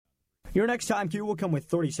Your next time cue will come with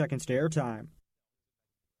 30 seconds to airtime.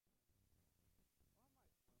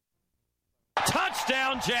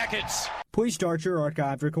 Touchdown, Jackets! Please start your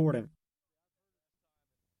archived recording.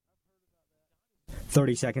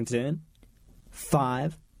 30 seconds in.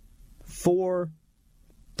 5, 4,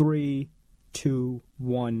 3, 2,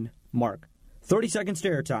 1, mark. 30 seconds to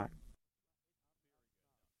airtime.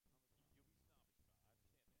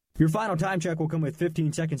 Your final time check will come with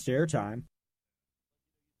 15 seconds to airtime.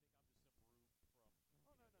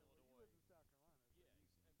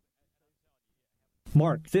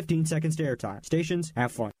 Mark, 15 seconds to airtime. Stations,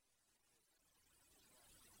 have fun.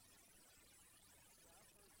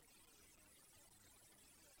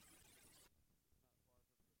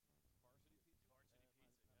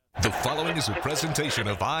 The following is a presentation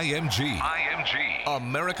of IMG.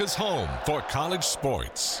 America's home for college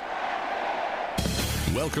sports.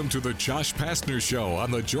 Welcome to the Josh Pastner Show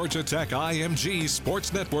on the Georgia Tech IMG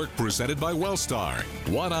Sports Network, presented by Wellstar.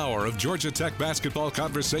 1 hour of Georgia Tech basketball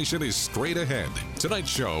conversation is straight ahead. Tonight's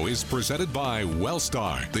show is presented by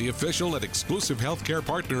Wellstar, the official and exclusive healthcare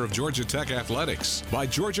partner of Georgia Tech athletics. By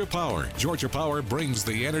Georgia Power. Georgia Power brings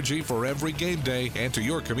the energy for every game day and to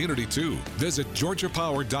your community too. Visit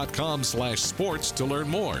georgiapower.com/sports to learn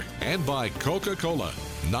more. And by Coca-Cola.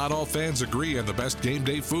 Not all fans agree on the best game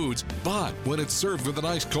day foods, but when it's served with an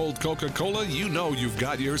ice cold Coca-Cola, you know you've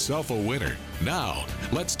got yourself a winner. Now,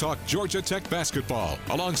 let's talk Georgia Tech basketball.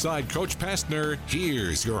 Alongside Coach Pastner,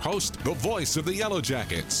 here's your host, the voice of the Yellow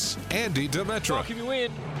Jackets, Andy Demetra. Welcome you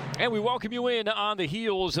in. And we welcome you in on the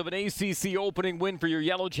heels of an ACC opening win for your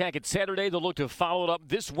Yellow Jackets Saturday. They'll look to follow it up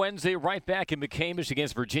this Wednesday right back in McCamish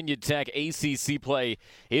against Virginia Tech. ACC play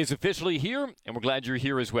is officially here, and we're glad you're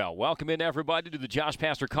here as well. Welcome in, everybody, to the Josh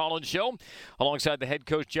Pastner Collins Show. Alongside the head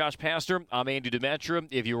coach, Josh Pastner, I'm Andy Demetra.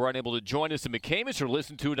 If you were unable to join us in McCamish or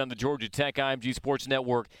listen to it on the Georgia Tech IMG Sports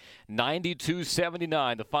Network,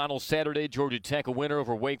 92-79, the final Saturday, Georgia Tech a winner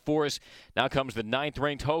over Wake Forest. Now comes the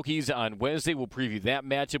 9th-ranked Hokies on Wednesday. We'll preview that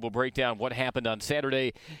matchup. We'll break down what happened on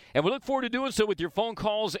Saturday. And we look forward to doing so with your phone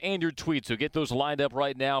calls and your tweets. So get those lined up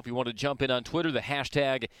right now. If you want to jump in on Twitter, the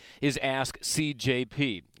hashtag is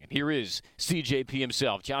AskCJP. And here is CJP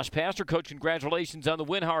himself. Josh Pastner, Coach, congratulations on the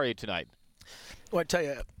win. How are you tonight? Well, I tell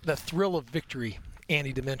you, the thrill of victory,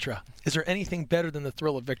 Andy Demetra. Is there anything better than the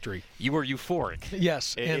thrill of victory? You were euphoric.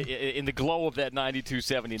 Yes. In the glow of that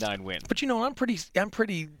 92-79 win. But, you know, I'm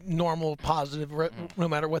pretty normal, positive, no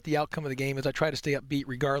matter what the outcome of the game is. I try to stay upbeat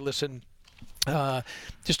regardless. And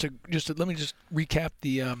just to let me just recap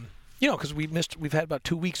the because we've had about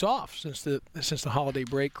 2 weeks off since the holiday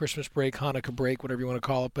break, Christmas break, Hanukkah break, whatever you want to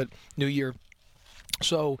call it, but New Year.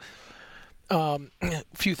 So a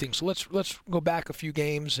few things. So let's go back a few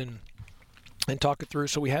games and talk it through.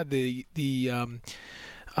 So we had the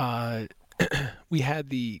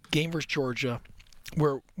game versus Georgia,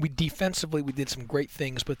 where we defensively we did some great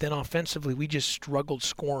things, but then offensively we just struggled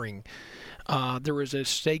scoring. There was a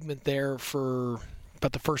segment there for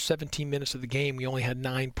about the first 17 minutes of the game. We only had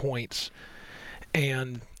 9 points,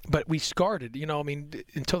 but we started.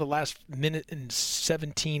 Until the last minute and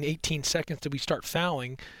 17, 18 seconds did we start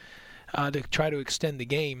fouling to try to extend the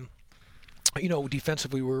game.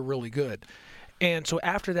 Defensively we were really good. And so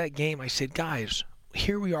after that game, I said, guys,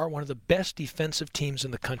 here we are, one of the best defensive teams in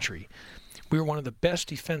the country. We were one of the best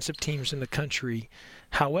defensive teams in the country.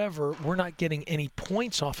 However, we're not getting any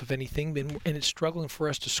points off of anything, and it's struggling for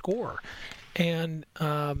us to score. And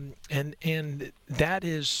that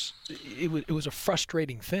is, it was a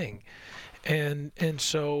frustrating thing. And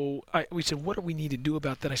so we said, what do we need to do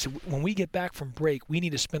about that? I said, when we get back from break, we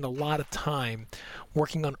need to spend a lot of time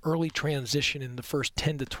working on early transition in the first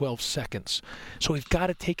 10 to 12 seconds. So we've got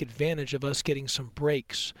to take advantage of us getting some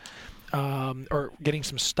breaks or getting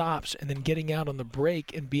some stops and then getting out on the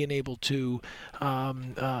break and being able to, get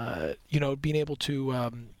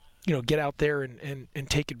out there and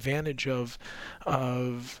take advantage of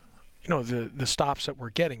the stops that we're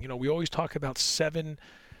getting. We always talk about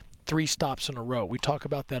 3 stops in a row. We talk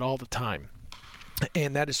about that all the time.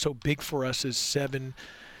 And that is so big for us is 7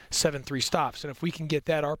 3 stops. And if we can get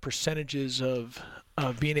that, our percentages of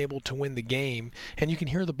being able to win the game, and you can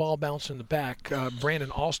hear the ball bounce in the back. Brandon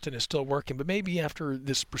Alston is still working, but maybe after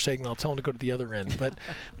this segment I'll tell him to go to the other end. But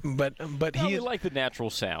we like the natural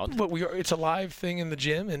sound. But it's a live thing in the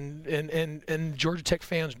gym, and Georgia Tech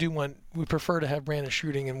fans we prefer to have Brandon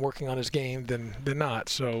shooting and working on his game than not.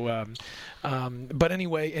 So, but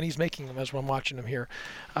anyway, and he's making them as I'm watching him here.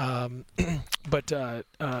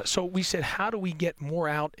 So we said, how do we get more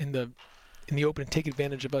out in the open and take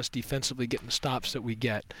advantage of us defensively getting the stops that we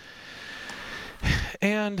get?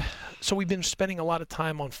 And so we've been spending a lot of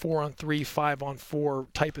time on 4-on-3, 5-on-4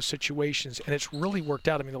 type of situations, and it's really worked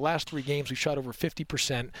out. I mean, the last 3 games we shot over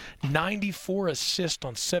 50%, 94 assists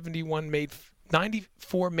on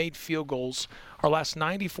 94 made field goals. Our last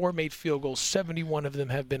 94 made field goals, 71 of them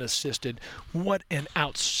have been assisted. What an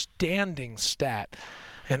outstanding stat,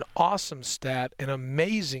 an awesome stat, an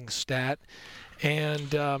amazing stat. And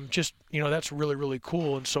that's really, really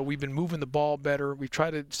cool. And so we've been moving the ball better. We've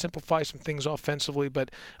tried to simplify some things offensively, but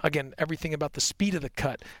again, everything about the speed of the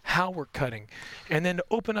cut, how we're cutting. And then to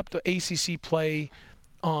open up the ACC play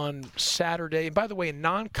on Saturday. And by the way, in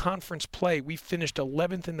non-conference play, we finished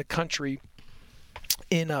 11th in the country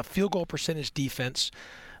in field goal percentage defense,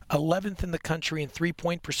 11th in the country in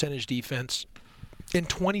three-point percentage defense, and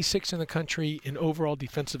 26th in the country in overall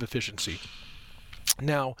defensive efficiency.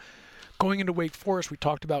 Now, going into Wake Forest, we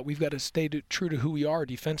talked about we've got to stay true to who we are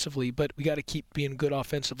defensively, but we got to keep being good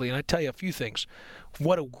offensively. And I tell you a few things.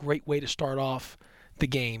 What a great way to start off the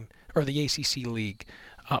game, or the ACC League.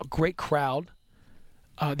 Great crowd.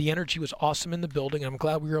 The energy was awesome in the building. I'm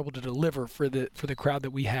glad we were able to deliver for the crowd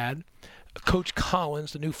that we had. Coach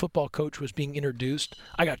Collins, the new football coach, was being introduced.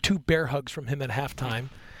 I got 2 bear hugs from him at halftime.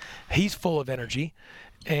 He's full of energy.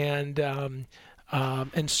 And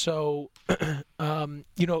so,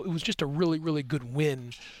 it was just a really, really good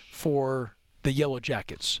win for the Yellow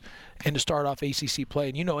Jackets and to start off ACC play.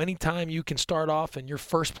 And, anytime you can start off and you're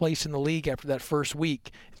first place in the league after that first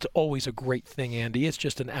week, it's always a great thing, Andy. It's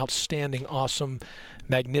just an outstanding, awesome,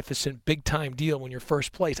 magnificent, big-time deal when you're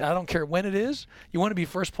first place. I don't care when it is. You want to be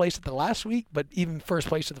first place at the last week, but even first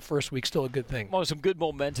place at the first week, still a good thing. Well, some good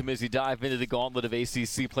momentum as you dive into the gauntlet of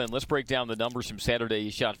ACC play. And let's break down the numbers from Saturday. You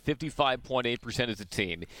shot 55.8% as a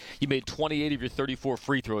team. You made 28 of your 34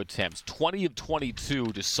 free throw attempts, 20 of 22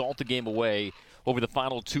 to salt the game away over the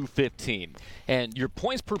final 2:15. And your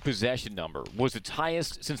points per possession number was its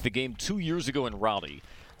highest since the game 2 years ago in Raleigh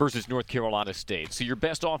versus North Carolina State. So your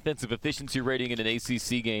best offensive efficiency rating in an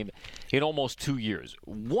ACC game in almost 2 years.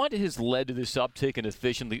 What has led to this uptick in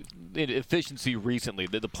efficiency recently?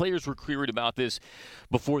 The players were queried about this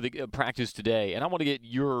before the practice today, and I want to get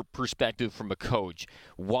your perspective from a coach,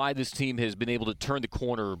 why this team has been able to turn the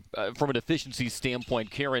corner from an efficiency standpoint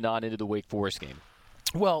carrying on into the Wake Forest game.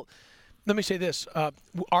 Well, let me say this.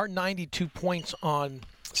 Our 92 points on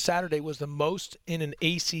Saturday was the most in an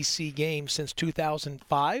ACC game since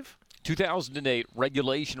 2005. 2008,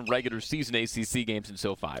 regular season ACC game since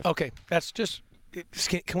 2005. Okay, that's just –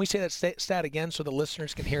 can we say that stat again so the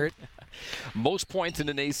listeners can hear it? Most points in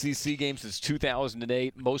an ACC game since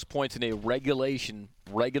 2008. Most points in a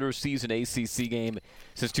regular season ACC game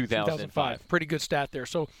since 2005. Pretty good stat there.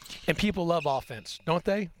 So, and people love offense, don't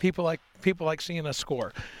they? People like seeing us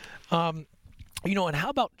score. And how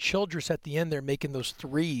about Childress at the end there making those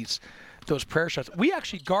threes, those prayer shots? We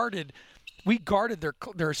actually guarded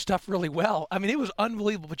their stuff really well. I mean, it was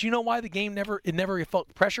unbelievable. But you know why the game never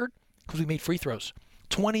felt pressured? Because we made free throws.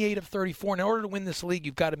 28 of 34. In order to win this league,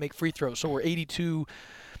 you've got to make free throws. So we're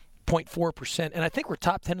 82.4%. And I think we're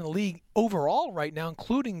top 10 in the league overall right now,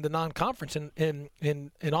 including the non-conference in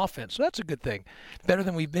offense. So that's a good thing. Better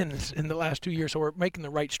than we've been in the last 2 years. So we're making the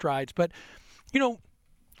right strides. But,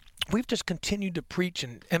 we've just continued to preach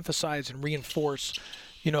and emphasize and reinforce,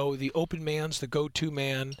 the open man's the go-to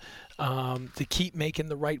man, to keep making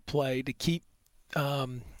the right play, to keep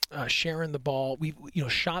sharing the ball.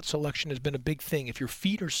 Shot selection has been a big thing. If your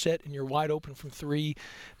feet are set and you're wide open from 3,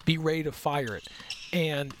 be ready to fire it.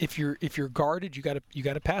 And if you're guarded, you got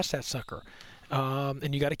to pass that sucker,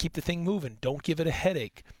 and you got to keep the thing moving. Don't give it a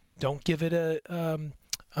headache. Don't give it a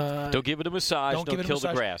don't give it a massage. Don't kill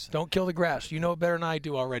the grass. Don't kill the grass. You know it better than I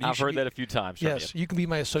do already. I've heard that a few times. Yes, you can be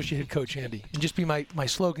my associate head coach, Andy, and just be my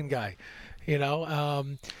slogan guy. So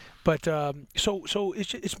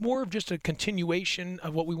it's more of just a continuation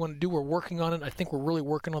of what we want to do. We're working on it. I think we're really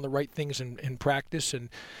working on the right things in practice, and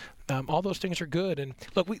all those things are good. And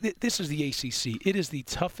look, this is the ACC. It is the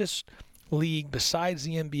toughest league besides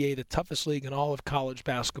the NBA, the toughest league in all of college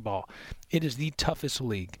basketball. It is the toughest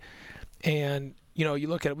league, and you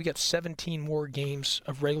look at it, we got 17 more games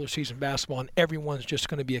of regular season basketball, and everyone's just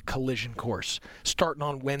going to be a collision course. Starting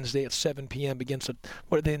on Wednesday at 7 p.m. against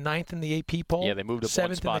what are they, 9th in the AP poll? Yeah, they moved up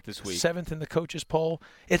one spot this week. 7th in the coaches poll.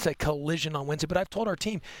 It's a collision on Wednesday. But I've told our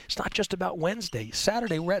team, it's not just about Wednesday.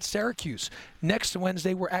 Saturday, we're at Syracuse. Next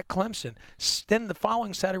Wednesday, we're at Clemson. Then the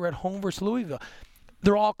following Saturday, we're at home versus Louisville.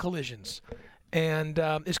 They're all collisions. And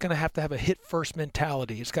it's going to have a hit-first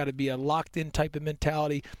mentality. It's got to be a locked-in type of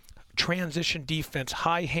mentality. Transition defense,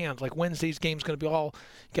 high hands. Like Wednesday's game is going to be all,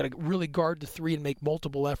 you got to really guard the 3 and make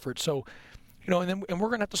multiple efforts. So And we're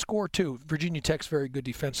going to have to score too. Virginia Tech's very good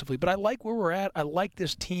defensively, but I like where we're at. I like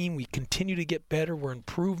this team. We continue to get better. We're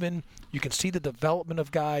improving. You can see the development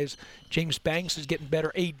of guys. James Banks is getting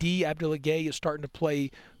better. AD Abdullah-Gay is starting to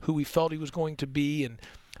play who we felt he was going to be, and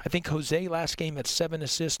I think Jose last game had 7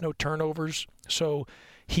 assists, no turnovers, so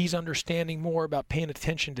he's understanding more about paying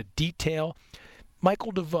attention to detail.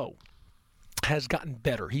 Michael DeVoe has gotten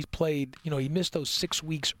better. He's played, he missed those 6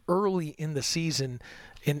 weeks early in the season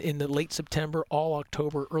in the late September, all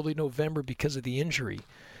October, early November because of the injury.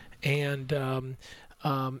 And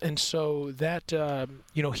so that,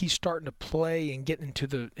 he's starting to play and get into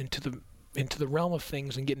the realm of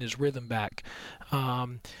things and getting his rhythm back.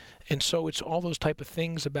 And so it's all those type of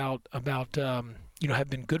things about have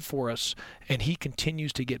been good for us, and he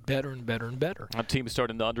continues to get better and better and better. Our team is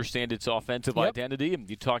starting to understand its offensive identity, and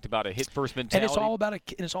you taled about a hit-first mentality. And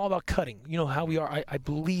it's all about cutting. You know how we are. I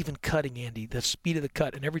believe in cutting, Andy, the speed of the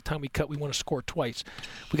cut, and every time we cut, we want to score twice.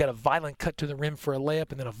 We got a violent cut to the rim for a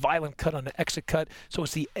layup, and then a violent cut on the exit cut. So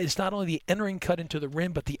it's not only the entering cut into the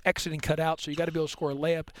rim, but the exiting cut out, so you got to be able to score a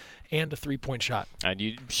layup and a three-point shot. And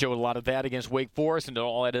you showed a lot of that against Wake Forest, and it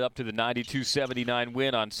all added up to the 92-79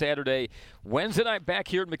 win on Saturday. Wednesday night back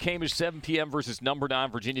here at McCamish, 7 p.m. versus number 9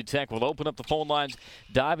 Virginia Tech. We'll open up the phone lines,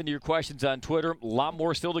 dive into your questions on Twitter. A lot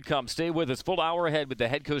more still to come. Stay with us. Full hour ahead with the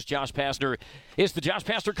head coach, Josh Pastner. It's the Josh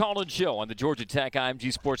Pastner Call-In Show on the Georgia Tech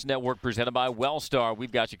IMG Sports Network, presented by Wellstar.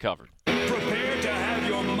 We've got you covered. Prepare to have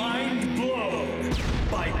your mind blown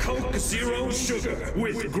by Coke Zero Sugar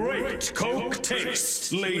with great Coke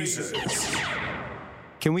taste lasers.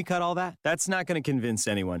 Can we cut all that? That's not going to convince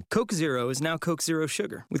anyone. Coke Zero is now Coke Zero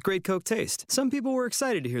Sugar with great Coke taste. Some people were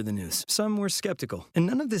excited to hear the news. Some were skeptical. And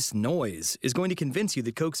none of this noise is going to convince you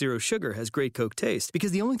that Coke Zero Sugar has great Coke taste,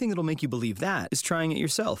 because the only thing that'll make you believe that is trying it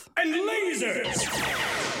yourself. And lasers!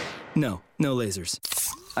 No lasers.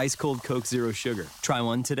 Ice cold Coke Zero Sugar. Try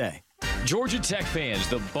one today. Georgia Tech fans,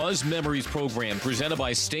 the Buzz Memories program presented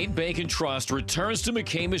by State Bank and Trust returns to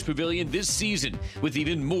McCamish Pavilion this season with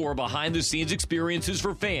even more behind-the-scenes experiences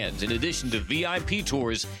for fans, in addition to VIP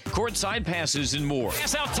tours, courtside passes, and more.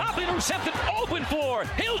 Pass out top, intercepted, open floor.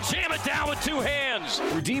 He'll jam it down with 2 hands.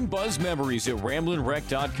 Redeem Buzz Memories at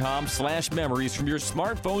ramblinrec.com/memories from your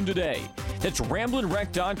smartphone today. That's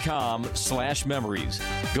ramblinrec.com/memories.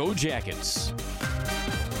 Go Jackets.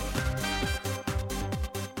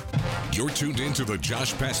 You're tuned in to the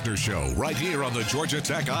Josh Pastner Show right here on the Georgia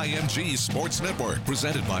Tech IMG Sports Network,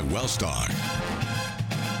 presented by Wellstar.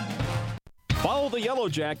 Follow the Yellow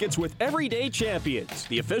Jackets with Everyday Champions,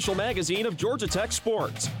 the official magazine of Georgia Tech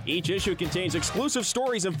sports. Each issue contains exclusive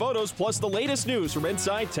stories and photos, plus the latest news from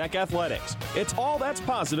inside Tech athletics. It's all that's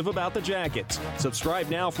positive about the Jackets. Subscribe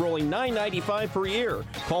now for only $9.95 per year.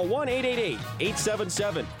 Call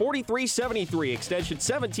 1-888-877-4373, extension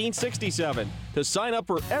 1767, to sign up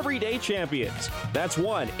for Everyday Champions. That's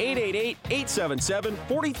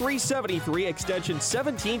 1-888-877-4373, extension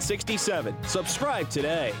 1767. Subscribe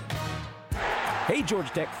today. Hey Georgia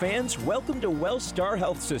Tech fans, welcome to Wellstar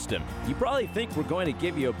Health System. You probably think we're going to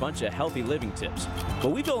give you a bunch of healthy living tips, but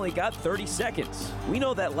we've only got 30 seconds. We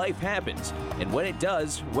know that life happens, and when it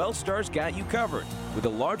does, Wellstar's got you covered with the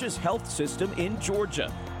largest health system in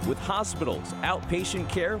Georgia, with hospitals, outpatient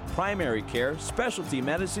care, primary care, specialty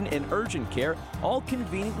medicine, and urgent care all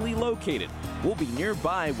conveniently located. We'll be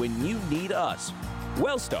nearby when you need us.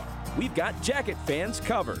 Wellstar, we've got Jacket fans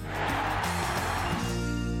covered.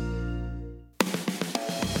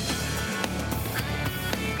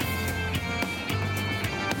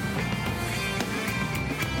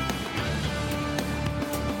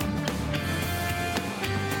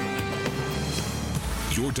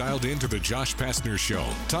 You're dialed into the Josh Pastner Show.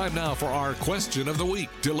 Time now for our question of the week,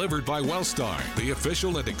 delivered by Wellstar, the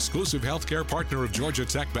official and exclusive healthcare partner of Georgia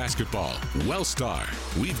Tech basketball. Wellstar,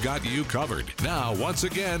 we've got you covered. Now, once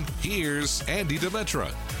again, here's Andy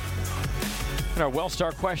Demetra. And our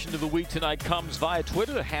Wellstar question of the week tonight comes via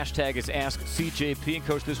Twitter. The hashtag is AskCJP. And,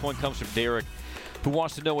 Coach, this one comes from Derek, who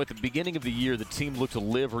wants to know, at the beginning of the year, the team looked to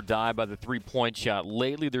live or die by the three-point shot.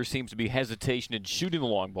 Lately, there seems to be hesitation in shooting the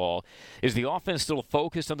long ball. Is the offense still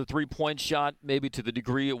focused on the three-point shot, maybe to the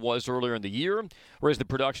degree it was earlier in the year, or has the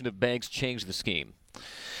production of Banks changed the scheme?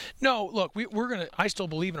 No, look, I still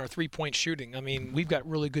believe in our three-point shooting. I mean, we've got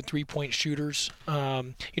really good three-point shooters.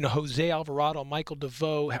 Jose Alvarado, Michael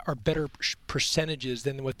DeVoe are better percentages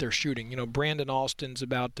than what they're shooting. Brandon Alston's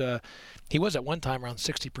about, he was at one time around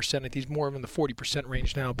 60%. He's more in the 40%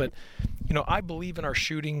 range now. But, I believe in our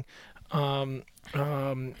shooting. And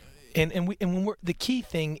when the key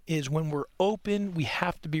thing is when we're open, we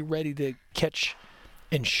have to be ready to catch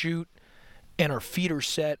and shoot, and our feet are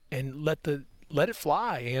set, and let the let it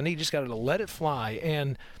fly, Andy. You just got to let it fly.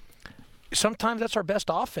 And sometimes that's our best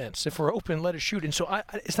offense. If we're open, let it shoot. And so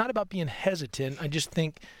it's not about being hesitant. I just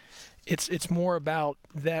think it's more about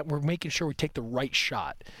that we're making sure we take the right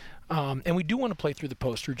shot. And we do want to play through the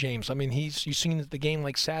post through James. I mean, you've seen the game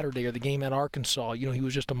like Saturday or the game at Arkansas. You know, he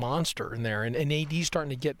was just a monster in there. And AD's starting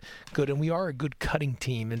to get good, and we are a good cutting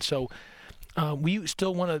team. And so we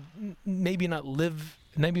still want to maybe not live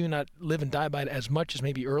and die by it as much as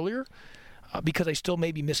maybe earlier, because I still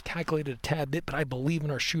maybe miscalculated a tad bit, but I believe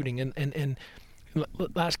in our shooting. And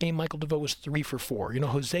last game, Michael DeVoe was 3 for 4. You know,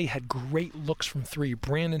 Jose had great looks from 3.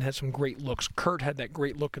 Brandon had some great looks. Kurt had that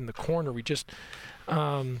great look in the corner. We just,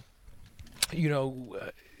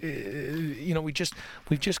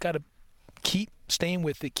 we've just got to keep staying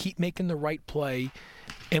with it, keep making the right play,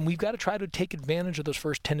 and we've got to try to take advantage of those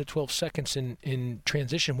first 10 to 12 seconds in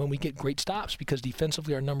transition when we get great stops, because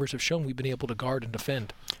defensively our numbers have shown we've been able to guard and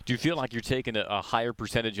defend. Do you feel like you're taking a higher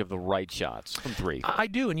percentage of the right shots from 3? I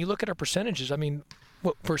do, and you look at our percentages. I mean,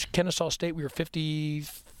 versus Kennesaw State, we were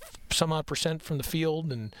 50-some-odd% from the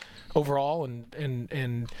field and overall,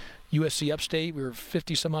 and USC Upstate, we were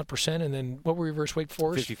 50-some-odd%, and then what were we versus Wake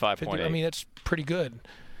Forest? 55.8. I mean, that's pretty good.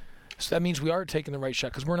 So that means we are taking the right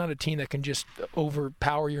shot, because we're not a team that can just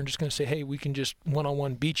overpower you and just going to say, hey, we can just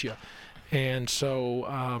one-on-one beat you. And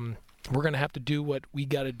so we're going to have to do what we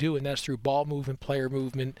got to do, and that's through ball movement, player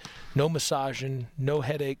movement, no massaging, no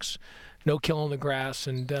headaches, no killing the grass,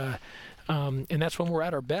 and that's when we're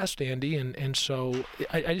at our best, Andy. And so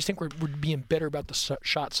I just think we're being better about the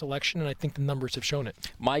shot selection, and I think the numbers have shown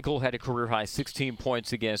it. Michael had a career-high 16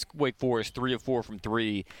 points against Wake Forest, 3 of 4 from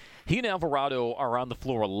 3. He and Alvarado are on the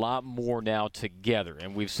floor a lot more now together,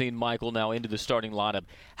 and we've seen Michael now into the starting lineup.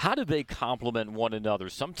 How do they complement one another?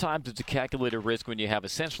 Sometimes it's a calculated risk when you have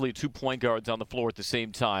essentially 2 point guards on the floor at the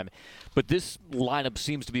same time, but this lineup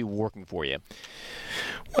seems to be working for you.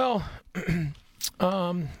 Well,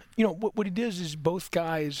 what it is both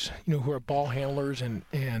guys, who are ball handlers and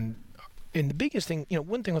the biggest thing,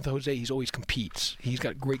 one thing with Jose, he's always competes. He's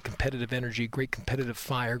got great competitive energy, great competitive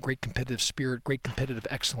fire, great competitive spirit, great competitive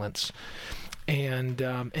excellence. And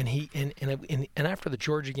after the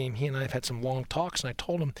Georgia game, he and I have had some long talks, and I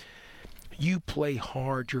told him, you play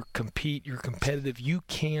hard, you compete, you're competitive. You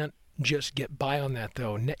can't just get by on that,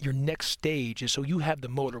 though. Your next stage is, so you have the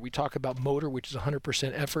motor. We talk about motor, which is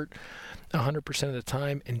 100% effort 100% of the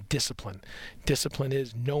time, and discipline. Discipline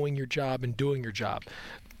is knowing your job and doing your job.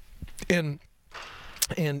 And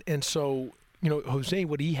so, Jose,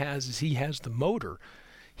 what he has is he has the motor.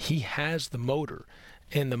 He has the motor,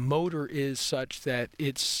 and the motor is such that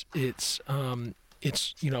it's a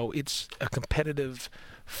competitive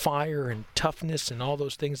fire and toughness and all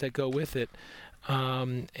those things that go with it.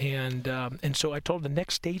 And so I told him the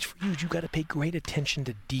next stage for you is you got to pay great attention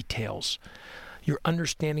to details. Your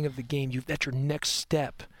understanding of the game, that's your next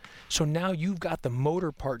step. So now you've got the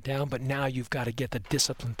motor part down, but now you've got to get the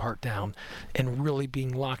discipline part down and really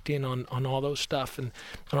being locked in on all those stuff and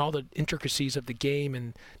on all the intricacies of the game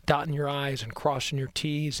and dotting your I's and crossing your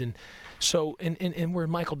T's. And so, and where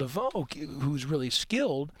Michael DeVoe, who's really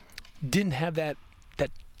skilled, didn't have that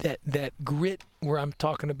grit where I'm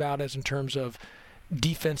talking about as in terms of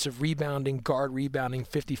defensive rebounding, guard rebounding,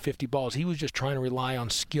 50-50 balls. He was just trying to rely on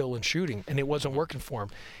skill and shooting, and it wasn't working for him.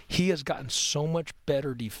 He has gotten so much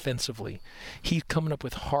better defensively. He's coming up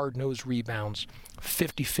with hard-nosed rebounds,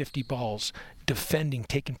 50-50 balls, defending,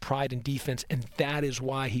 taking pride in defense, and that is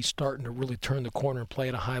why he's starting to really turn the corner and play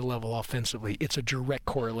at a high level offensively. It's a direct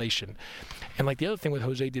correlation. And like the other thing with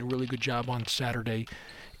Jose did a really good job on Saturday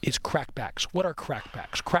is crackbacks. What are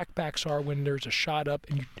crackbacks? Crackbacks are when there's a shot up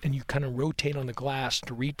and you kind of rotate on the glass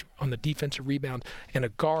to reach on the defensive rebound, and a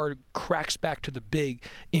guard cracks back to the big,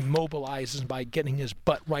 immobilizes by getting his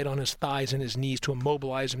butt right on his thighs and his knees to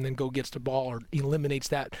immobilize him, then go gets the ball or eliminates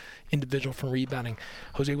that individual from rebounding.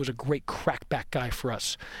 Jose was a great crackback guy for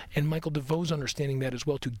us. And Michael DeVoe's understanding that as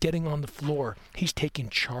well, to getting on the floor. He's taking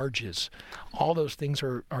charges. All those things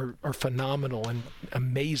are phenomenal and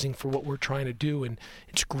amazing for what we're trying to do, and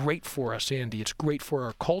it's great for us, Andy. It's great for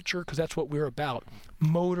our culture because that's what we're about.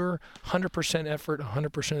 Motor, 100% effort,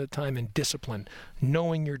 100% of the time, and discipline,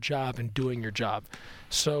 knowing your job and doing your job.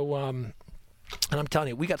 So, and I'm telling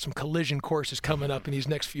you, we got some collision courses coming up in these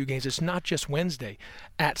next few games. It's not just Wednesday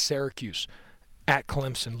at Syracuse, at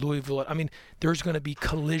Clemson, Louisville. I mean, there's going to be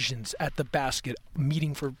collisions at the basket,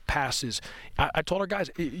 meeting for passes. I told our guys,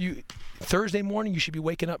 Thursday morning you should be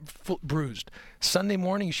waking up bruised. Sunday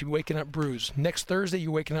morning you should be waking up bruised. Next Thursday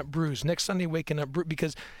you're waking up bruised. Next Sunday waking up bruised,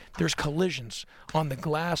 because there's collisions on the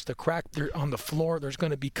glass, the crack, on the floor. There's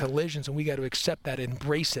going to be collisions, and we got to accept that,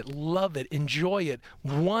 embrace it, love it, enjoy it,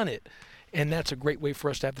 want it. and that's a great way for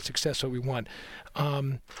us to have the success that we want.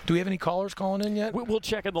 Do we have any callers calling in yet? We'll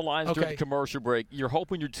check in the lines during the commercial break. You're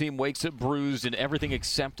hoping your team wakes up bruised and everything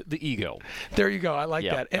except the ego. There you go. I like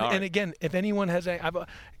that. And again, if anyone has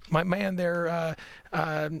my man there,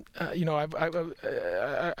 I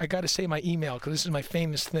got to say my email because this is my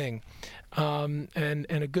famous thing. And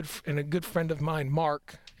a good friend of mine,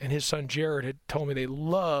 Mark, and his son Jared had told me they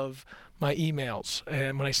love my emails.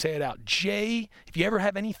 And when I say it out, Jay, if you ever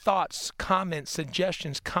have any thoughts, comments,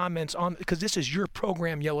 suggestions, comments on, because this is your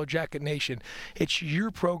program, Yellow Jacket Nation. It's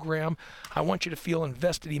your program. I want you to feel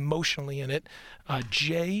invested emotionally in it.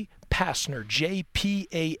 Jay Pastner,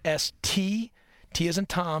 J-P-A-S-T, T as in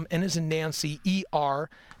Tom, N as in Nancy, E-R,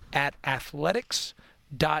 at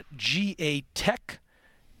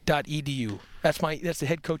athletics.gatech.edu. That's the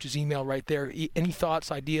head coach's email right there. Any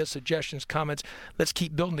thoughts, ideas, suggestions, comments? Let's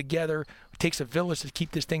keep building together. It takes a village to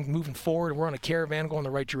keep this thing moving forward. We're on a caravan going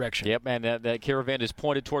the right direction. Yep, man. That caravan is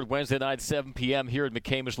pointed toward Wednesday night, 7 p.m. here at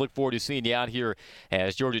McCamish. Look forward to seeing you out here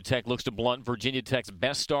as Georgia Tech looks to blunt Virginia Tech's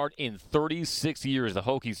best start in 36 years. The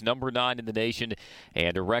Hokies, number 9 in the nation,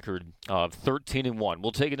 and a record of 13-1.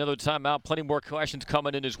 We'll take another timeout. Plenty more questions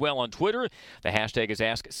coming in as well on Twitter. The hashtag is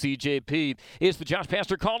AskCJP. It's the Josh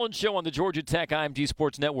Pastner Collins Show on the Georgia Tech IMG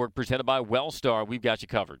Sports Network, presented by Wellstar. We've got you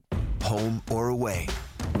covered. Home or away,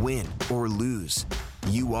 win or lose,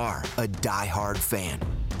 you are a die-hard fan.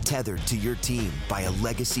 Tethered to your team by a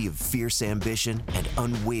legacy of fierce ambition and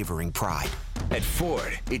unwavering pride. At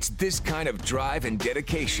Ford, it's this kind of drive and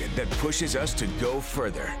dedication that pushes us to go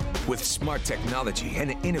further. With smart technology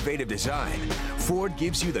and innovative design, Ford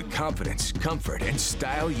gives you the confidence, comfort, and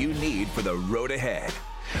style you need for the road ahead.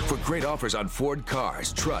 For great offers on Ford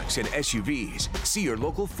cars, trucks, and SUVs, see your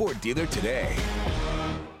local Ford dealer today.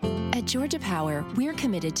 At Georgia Power, we're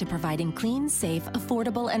committed to providing clean, safe,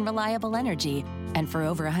 affordable, and reliable energy. And for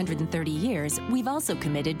over 130 years, we've also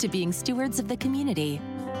committed to being stewards of the community.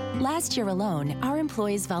 Last year alone, our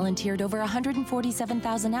employees volunteered over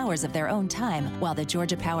 147,000 hours of their own time, while the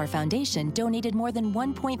Georgia Power Foundation donated more than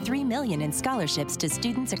 $1.3 million in scholarships to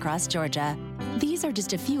students across Georgia. These are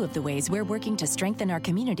just a few of the ways we're working to strengthen our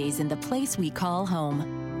communities in the place we call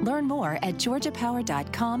home. Learn more at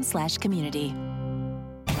georgiapower.com/community.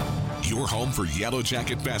 Your home for Yellow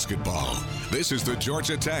Jacket basketball. This is the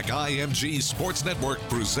Georgia Tech IMG Sports Network,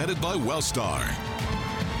 presented by Wellstar.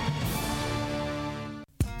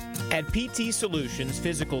 At PT Solutions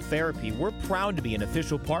Physical Therapy, we're proud to be an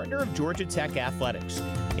official partner of Georgia Tech Athletics.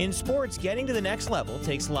 In sports, getting to the next level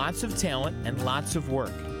takes lots of talent and lots of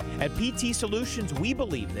work. At PT Solutions, we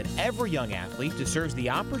believe that every young athlete deserves the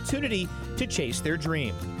opportunity to chase their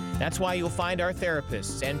dream. That's why you'll find our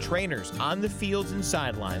therapists and trainers on the fields and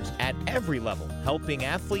sidelines at every level, helping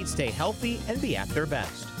athletes stay healthy and be at their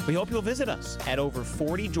best. We hope you'll visit us at over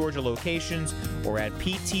 40 Georgia locations or at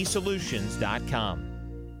ptsolutions.com.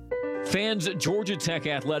 Fans, Georgia Tech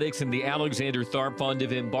Athletics and the Alexander Tharp Fund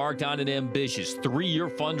have embarked on an ambitious 3-year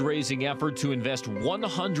fundraising effort to invest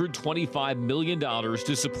 $125 million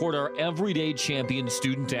to support our everyday champion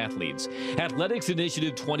student athletes. Athletics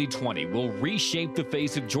Initiative 2020 will reshape the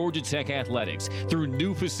face of Georgia Tech athletics through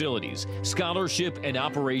new facilities, scholarship, and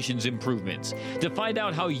operations improvements. To find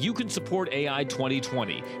out how you can support AI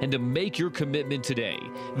 2020 and to make your commitment today,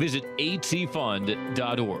 visit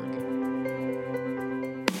atfund.org.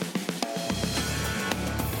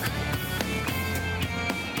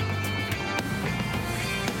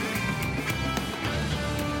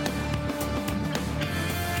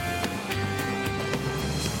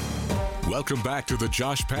 Welcome back to the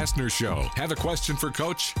Josh Pastner Show. Have a question for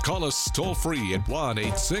Coach? Call us toll-free at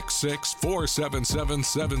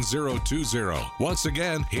 1-866-477-7020. Once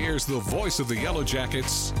again, here's the voice of the Yellow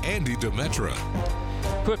Jackets, Andy Demetra.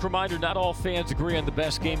 Quick reminder, not all fans agree on the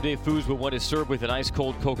best game day foods, but when it's served with an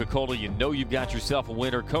ice-cold Coca-Cola, you know you've got yourself a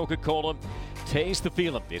winner. Coca-Cola, taste the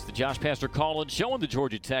feeling. It's the Josh Pastner Collins Show on the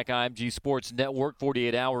Georgia Tech IMG Sports Network.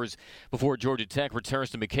 48 hours before Georgia Tech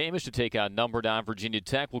returns to McCamish to take on number 9 Virginia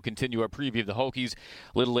Tech. We'll continue our preview of the Hokies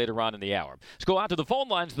a little later on in the hour. Let's go out to the phone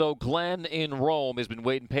lines, though. Glenn in Rome has been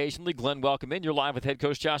waiting patiently. Glenn, welcome in. You're live with head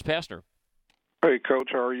coach Josh Pastner. Hey,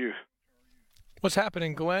 Coach. How are you? What's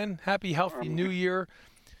happening, Glenn? Happy, healthy New Year.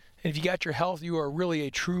 And if you got your health, you are really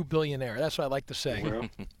a true billionaire. That's what I like to say. Well,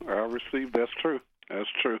 I received. That's true. That's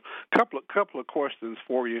true. Couple of questions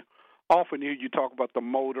for you. Often you talk about the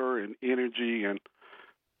motor and energy, and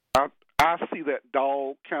I see that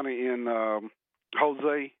dog kind of in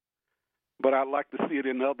Jose, but I'd like to see it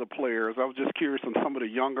in other players. I was just curious on some of the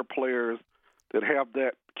younger players that have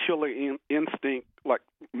that killer instinct, like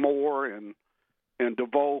Moore and And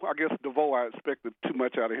DeVoe, I guess DeVoe, I expected too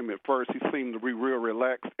much out of him at first. He seemed to be real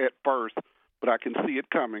relaxed at first, but I can see it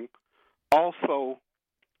coming. Also,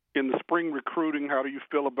 in the spring recruiting, how do you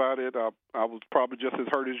feel about it? I was probably just as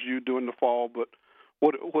hurt as you during the fall, but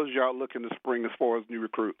what was your outlook in the spring as far as new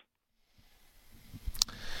recruits?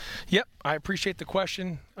 Yep, I appreciate the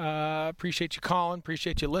question. Appreciate you calling.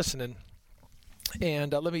 Appreciate you listening.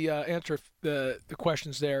 And let me answer the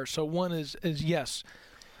questions there. So one is yes,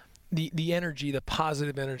 the energy, the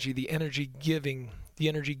positive energy, the energy giving, the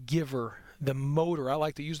energy giver, the motor. I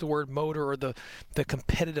like to use the word motor, or the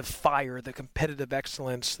competitive fire, the competitive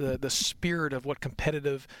excellence, the spirit of what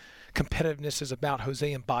competitiveness is about.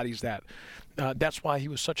 Jose embodies that. That's why he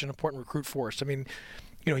was such an important recruit for us. I mean,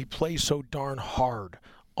 he plays so darn hard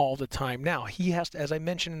all the time. Now, he has to, as I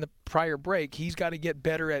mentioned in the prior break, he's got to get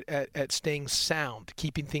better at staying sound,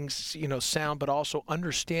 keeping things, sound, but also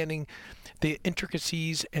understanding the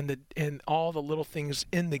intricacies and all the little things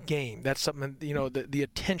in the game. That's something, the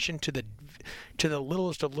attention to the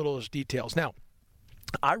littlest details. Now,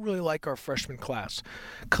 I really like our freshman class.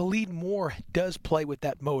 Khalid Moore does play with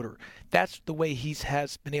that motor. That's the way he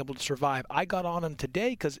has been able to survive. I got on him today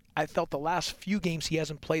because I felt the last few games he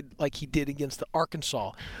hasn't played like he did against the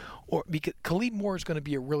Arkansas. Or because Khalid Moore is going to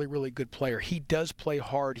be a really, really good player. He does play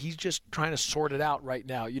hard. He's just trying to sort it out right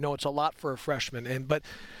now. It's a lot for a freshman, but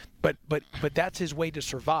that's his way to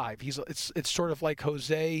survive. It's sort of like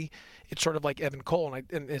Jose. It's sort of like Evan Cole, and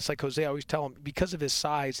it's like Jose. I always tell him, because of his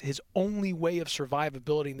size, his only way of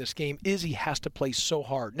survivability in this game is he has to play so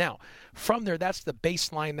hard. Now, from there, that's the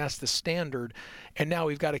baseline, that's the standard, and now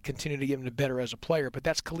we've got to continue to get him better as a player. But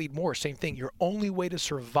that's Khalid Moore, same thing. Your only way to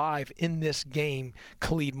survive in this game,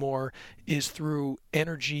 Khalid Moore, is through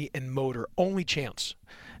energy and motor. Only chance.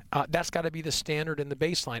 That's got to be the standard and the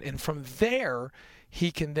baseline, and from there,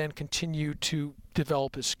 he can then continue to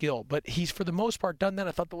develop his skill. But he's, for the most part, done that.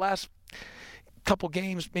 I thought the last couple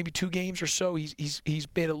games, maybe 2 games or so, he's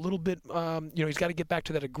been a little bit, he's got to get back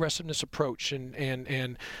to that aggressiveness approach.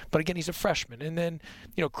 But again, he's a freshman. And then,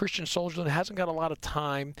 Christian Soldier hasn't got a lot of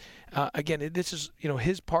time. Again, this is,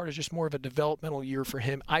 his part is just more of a developmental year for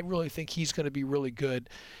him. I really think he's going to be really good.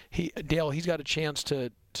 He's got a chance to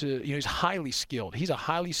he's highly skilled. He's a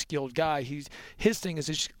highly skilled guy. His thing is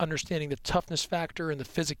just understanding the toughness factor and the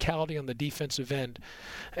physicality on the defensive end.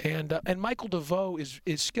 And Michael DeVoe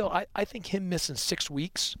is skilled. I think him missing 6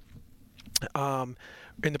 weeks in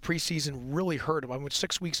the preseason really hurt him. I mean,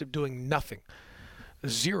 6 weeks of doing nothing.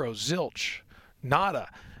 Zero, zilch, nada.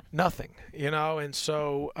 Nothing, and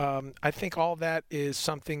so I think all that is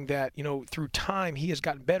something that, through time he has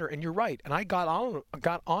gotten better. And you're right. And I got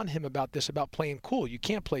on him about this, about playing cool. You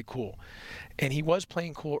can't play cool. And he was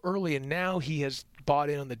playing cool early, and now he has bought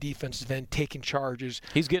in on the defensive end, taking charges.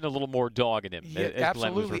 He's getting a little more dog in him. Yeah,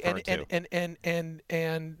 absolutely. And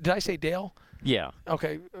did I say Dale? Yeah.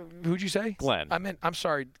 Okay. Who'd you say? Glenn. I'm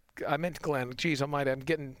sorry. I meant Glenn. Geez,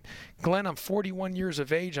 Glenn, I'm 41 years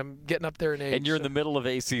of age. I'm getting up there in age. And you're in the middle of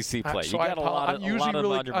ACC play. So I'm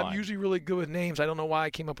usually really good with names. I don't know why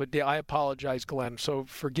I came up with Dale. I apologize, Glenn. So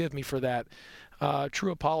forgive me for that.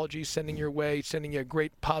 True apology, sending your way, sending you a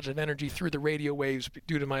great positive energy through the radio waves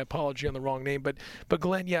due to my apology on the wrong name. But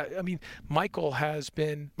Glenn, yeah, I mean, Michael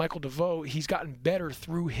DeVoe, he's gotten better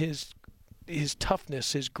through his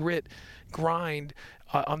toughness, his grit, grind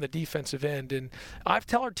on the defensive end. And I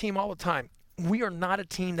tell our team all the time, we are not a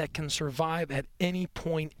team that can survive at any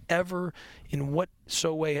point ever in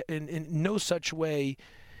no such way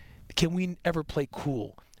can we ever play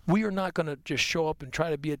cool. We are not going to just show up and try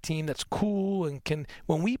to be a team that's cool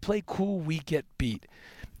when we play cool, we get beat.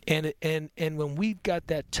 And when we've got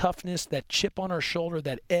that toughness, that chip on our shoulder,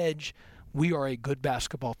 that edge, we are a good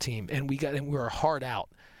basketball team, and we're hard out.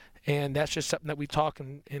 And that's just something that we talk,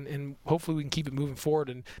 and hopefully we can keep it moving forward.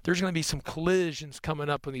 And there's going to be some collisions coming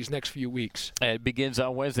up in these next few weeks. And it begins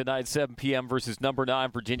on Wednesday night, 7 p.m. versus number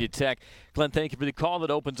 9, Virginia Tech. Glenn, thank you for the call.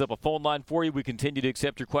 That opens up a phone line for you. We continue to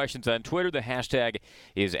accept your questions on Twitter. The hashtag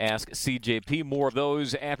is AskCJP. More of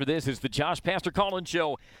those after this. Is the Josh Pastner Call-In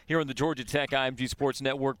Show here on the Georgia Tech IMG Sports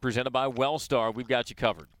Network, presented by Wellstar. We've got you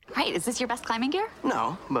covered. Right, is this your best climbing gear?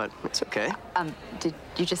 No, but it's okay. Did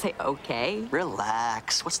you just say okay?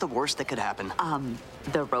 Relax. What's the worst that could happen?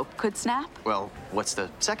 The rope could snap? Well, what's the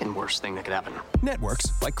second worst thing that could happen?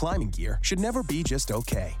 Networks, like climbing gear, should never be just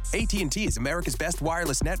okay. AT&T is America's best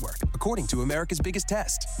wireless network, according to America's biggest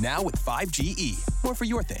test. Now with 5GE. More for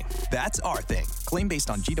your thing. That's our thing. Claim based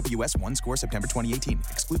on GWS 1 score September 2018.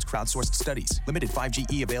 Excludes crowdsourced studies. Limited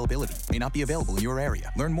 5GE availability. May not be available in your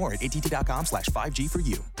area. Learn more at att.com/5G for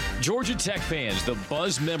you. Georgia Tech fans, the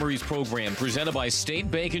Buzz Memories program presented by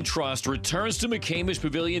State Bank and Trust returns to McCamish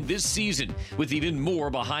Pavilion this season with even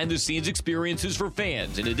more behind-the-scenes experiences for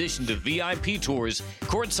fans, in addition to VIP tours,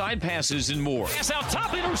 courtside passes, and more. Pass out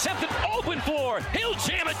top, intercepted, open floor. He'll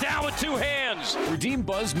jam it down with two hands. Redeem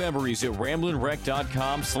Buzz Memories at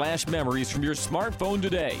ramblinrec.com/memories from your smartphone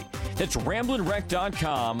today. That's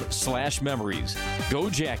ramblinrec.com/memories.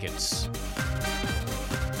 Go Jackets.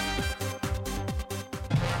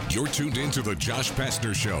 You're tuned in to the Josh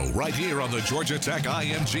Pastner Show right here on the Georgia Tech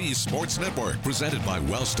IMG Sports Network, presented by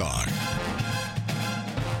Wellstar.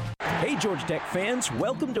 Hey, Georgia Tech fans,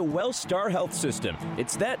 welcome to Wellstar Health System.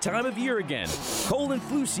 It's that time of year again. Cold and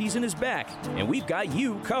flu season is back, and we've got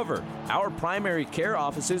you covered. Our primary care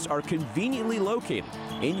offices are conveniently located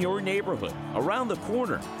in your neighborhood, around the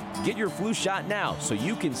corner. Get your flu shot now so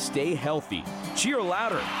you can stay healthy. Cheer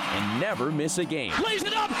louder and never miss a game. Lays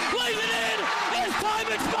it up, lays it in, as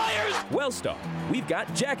time expires. Wellstar, we've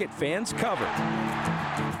got Jacket fans covered.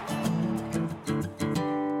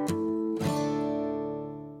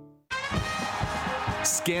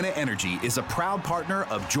 Scana Energy is a proud partner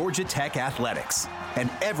of Georgia Tech Athletics, and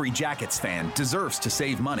every Jackets fan deserves to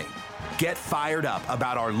save money. Get fired up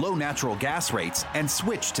about our low natural gas rates and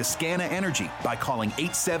switch to Scana Energy by calling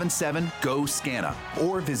 877-GO-SCANA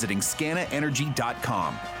or visiting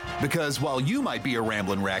scanaenergy.com. Because while you might be a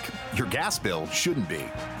ramblin' wreck, your gas bill shouldn't be.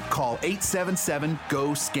 Call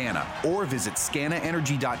 877-GO-SCANA or visit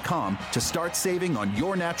scanaenergy.com to start saving on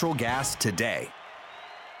your natural gas today.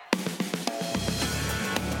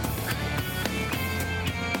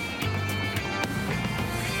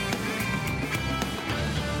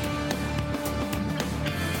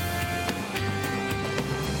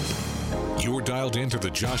 You're dialed into the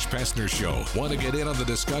Josh Pastner Show. Want to get in on the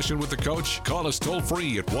discussion with the coach? Call us toll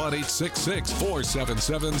free at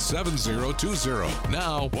 1-866-477-7020.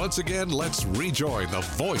 Now, once again, let's rejoin the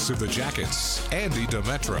voice of the Jackets, Andy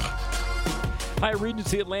Demetra. Hyatt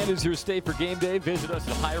Regency Atlanta is your stay for game day. Visit us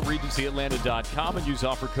at HyattRegencyAtlanta.com and use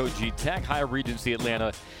offer code GTech. Hyatt Regency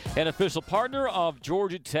Atlanta, an official partner of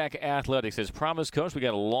Georgia Tech Athletics. As promised, Coach, we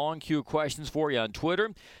got a long queue of questions for you on Twitter.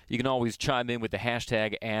 You can always chime in with the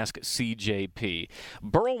hashtag AskCJP.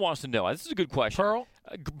 Burl wants to know. This is a good question. Burl?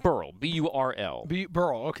 Burl, B-U-R-L.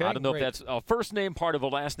 Burl, okay. I don't know great. if that's a first name part of a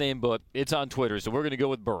last name, but it's on Twitter, so we're going to go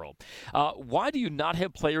with Burl. Why do you not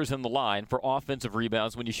have players in the line for offensive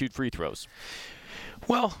rebounds when you shoot free throws?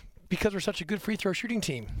 Well, because we're such a good free throw shooting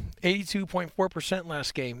team. 82.4%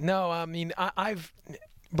 last game. No, I mean, I've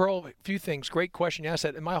Burl, a few things. Great question. You asked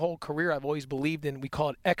that. In my whole career, I've always believed in, we call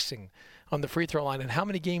it Xing on the free throw line. And how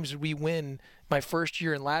many games did we win my first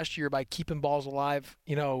year and last year by keeping balls alive,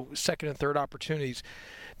 second and third opportunities?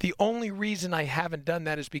 The only reason I haven't done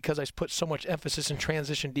that is because I put so much emphasis in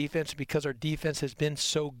transition defense, because our defense has been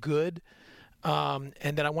so good. And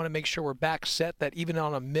that I want to make sure we're back set, that even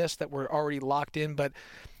on a miss that we're already locked in. But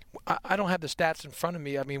I don't have the stats in front of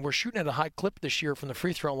me. I mean, we're shooting at a high clip this year from the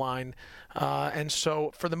free throw line. And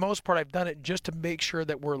so for the most part, I've done it just to make sure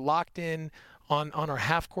that we're locked in on our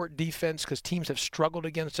half-court defense, because teams have struggled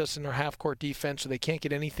against us in our half-court defense, so they can't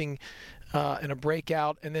get anything in a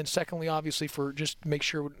breakout. And then secondly, obviously, for just make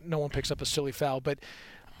sure no one picks up a silly foul. But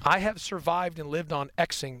I have survived and lived on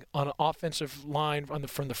Xing on an offensive line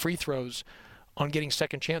from the free throws on getting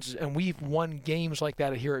second chances, and we've won games like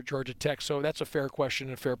that here at Georgia Tech. So that's a fair question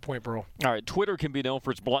and a fair point, Burl. All right, Twitter can be known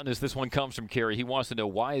for its bluntness. This one comes from Kerry. He wants to know,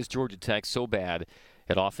 why is Georgia Tech so bad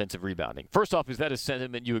at offensive rebounding? First off, is that a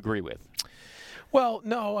sentiment you agree with? Well,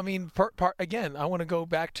 no, I mean, again, I want to go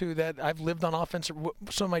back to that. I've lived on offensive.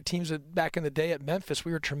 Some of my teams back in the day at Memphis,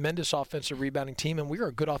 we were a tremendous offensive rebounding team, and we were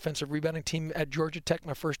a good offensive rebounding team at Georgia Tech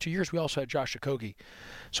my first 2 years. We also had Josh Okogie.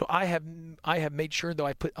 So I have made sure, though,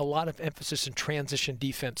 I put a lot of emphasis in transition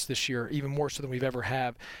defense this year, even more so than we've ever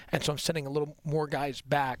had. And so I'm sending a little more guys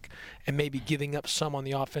back and maybe giving up some on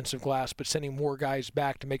the offensive glass, but sending more guys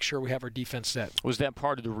back to make sure we have our defense set. Was that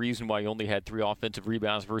part of the reason why you only had 3 offensive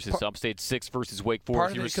rebounds versus Upstate 6 versus Wake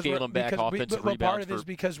Forest? You were scaling back offensive rebounds. Part of it is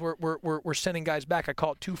because we're sending guys back. I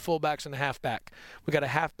call it 2 fullbacks and a halfback. We got a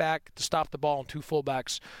halfback to stop the ball and 2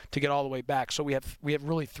 fullbacks to get all the way back. So we have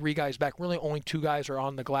really 3 guys back. Really only 2 guys are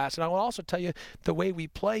on the glass. And I will also tell you, the way we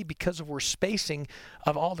play, because of our spacing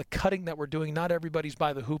of all the cutting that we're doing, not everybody's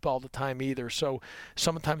by the hoop all the time either. So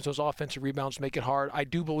sometimes those offensive rebounds make it hard. I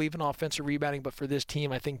do believe in offensive rebounding, but for this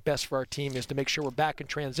team, I think best for our team is to make sure we're back in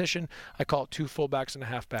transition. I call it 2 fullbacks and a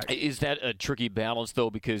halfback. Is that a tricky balanced, though,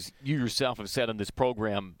 because you yourself have said on this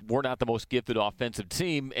program, we're not the most gifted offensive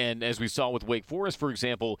team. And as we saw with Wake Forest, for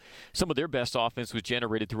example, some of their best offense was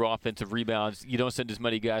generated through offensive rebounds. You don't send as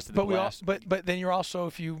many guys to the glass. But then you're also,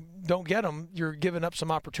 if you don't get them, you're giving up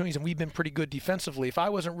some opportunities. And we've been pretty good defensively.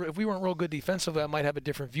 If we weren't real good defensively, I might have a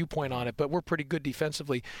different viewpoint on it. But we're pretty good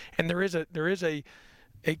defensively. And there is a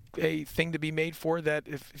thing to be made for that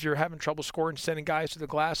if you're having trouble scoring, sending guys to the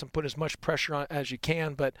glass and put as much pressure on as you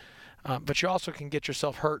can, but you also can get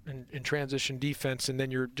yourself hurt in transition defense, and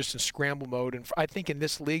then you're just in scramble mode. And I think in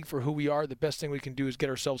this league, for who we are, the best thing we can do is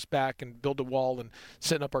get ourselves back and build a wall and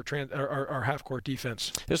set up our half-court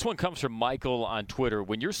defense. This one comes from Michael on Twitter.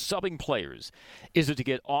 When you're subbing players, is it to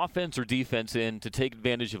get offense or defense in to take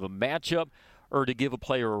advantage of a matchup, or to give a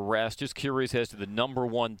player a rest? Just curious as to the number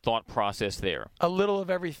one thought process there. A little of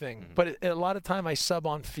everything, but a lot of time I sub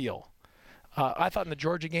on feel. I thought in the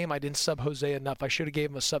Georgia game I didn't sub Jose enough. I should have gave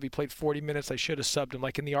him a sub. He played 40 minutes. I should have subbed him.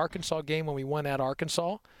 Like in the Arkansas game when we won at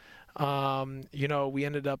Arkansas, we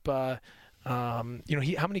ended up, how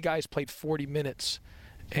many guys played 40 minutes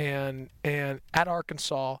and at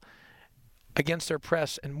Arkansas against their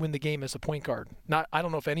press and win the game as a point guard. I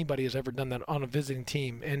don't know if anybody has ever done that on a visiting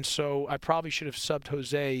team. And so I probably should have subbed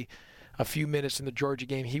Jose a few minutes in the Georgia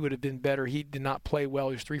game. He would have been better. He did not play well.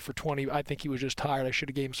 He was 3 for 20. I think he was just tired. I should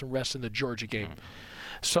have gave him some rest in the Georgia game.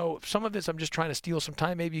 So some of this I'm just trying to steal some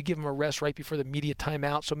time. Maybe you give him a rest right before the media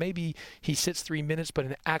timeout. So maybe he sits 3 minutes, but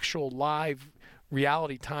in actual live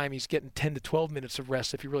reality time, he's getting 10 to 12 minutes of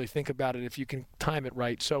rest if you really think about it, if you can time it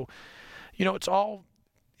right. So, it's all –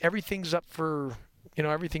 everything's up for,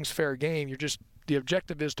 everything's fair game. The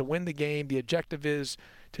objective is to win the game. The objective is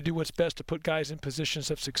to do what's best to put guys in positions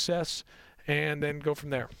of success and then go from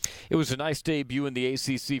there. It was a nice debut in the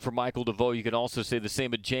ACC for Michael DeVoe. You can also say the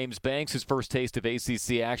same of James Banks, his first taste of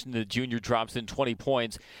ACC action. The junior drops in 20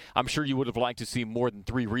 points. I'm sure you would have liked to see more than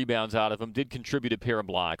 3 rebounds out of him. Did contribute a pair of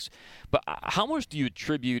blocks. But how much do you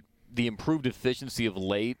attribute the improved efficiency of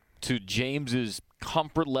late to James's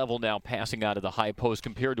comfort level now passing out of the high post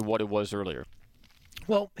compared to what it was earlier?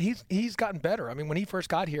 Well, he's gotten better. I mean, when he first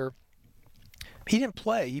got here, he didn't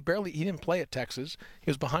play. He didn't play at Texas. He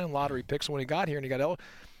was behind lottery picks. So when he got here and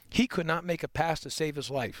he could not make a pass to save his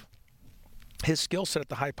life. His skill set at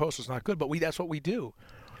the high post was not good, but that's what we do.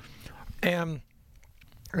 And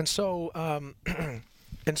so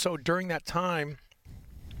during that time,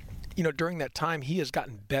 he has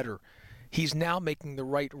gotten better. He's now making the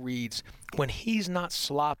right reads. When he's not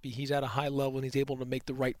sloppy, he's at a high level and he's able to make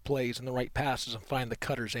the right plays and the right passes and find the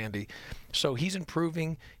cutters, Andy. So he's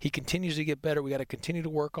improving. He continues to get better. We got to continue to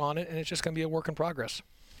work on it, and it's just going to be a work in progress.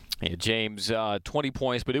 Yeah, James, 20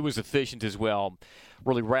 points, but it was efficient as well.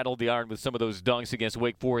 Really rattled the iron with some of those dunks against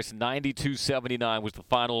Wake Forest. 92-79 was the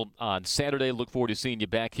final on Saturday. Look forward to seeing you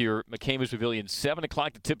back here at McCamish Pavilion, 7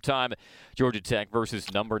 o'clock to tip time, Georgia Tech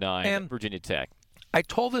versus number 9, Virginia Tech. I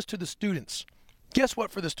told this to the students. Guess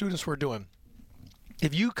what for the students we're doing?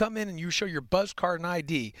 If you come in and you show your buzz card and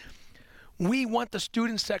ID, we want the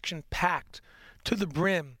student section packed to the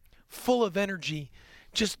brim, full of energy,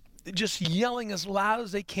 just yelling as loud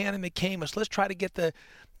as they can in McCamish. Let's try to get the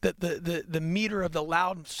meter of the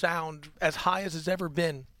loud sound as high as it's ever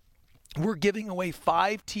been. We're giving away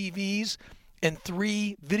 5 TVs and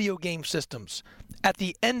 3 video game systems at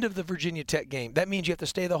the end of the Virginia Tech game. That means you have to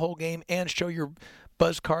stay the whole game and show your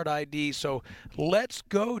buzz card ID. So let's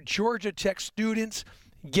go, Georgia Tech students.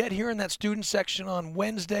 Get here in that student section on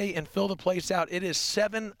Wednesday and fill the place out. It is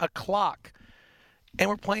 7 o'clock. And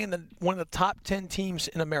we're playing one of the top 10 teams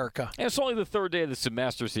in America. And it's only the 3rd day of the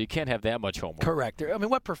semester, so you can't have that much homework. Correct. I mean,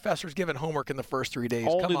 what professor's given homework in the first 3 days?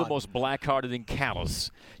 Only the most black-hearted and callous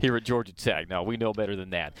here at Georgia Tech. No, we know better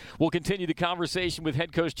than that. We'll continue the conversation with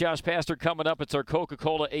head coach Josh Pastner coming up. It's our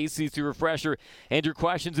Coca-Cola ACC Refresher and your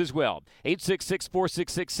questions as well.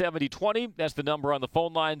 866-466-7020. That's the number on the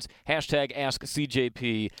phone lines. Hashtag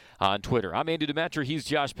AskCJP on Twitter. I'm Andy Demetra. He's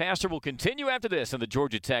Josh Pastner. We'll continue after this on the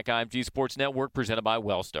Georgia Tech IMG Sports Network presented by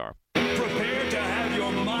Wellstar. Prepare to have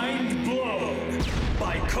your mind blown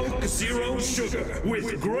by Coke Zero Sugar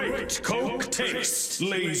with great Coke taste.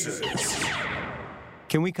 Lasers.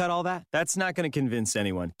 Can we cut all that? That's not going to convince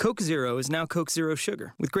anyone. Coke Zero is now Coke Zero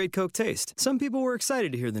Sugar with great Coke taste. Some people were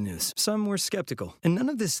excited to hear the news. Some were skeptical. And none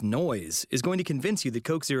of this noise is going to convince you that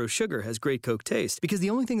Coke Zero Sugar has great Coke taste, because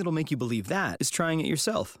the only thing that'll make you believe that is trying it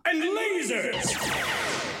yourself. And lasers!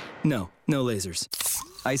 No lasers.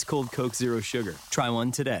 Ice cold Coke Zero Sugar. Try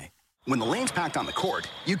one today. When the lane's packed on the court,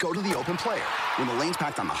 you go to the open player. When the lane's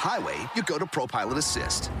packed on the highway, you go to ProPilot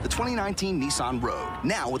Assist, the 2019 Nissan Rogue.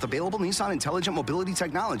 Now with available Nissan intelligent mobility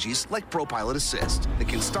technologies like ProPilot Assist that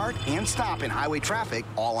can start and stop in highway traffic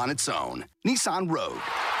all on its own. Nissan Rogue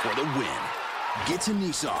for the win. Get to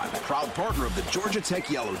Nissan, proud partner of the Georgia Tech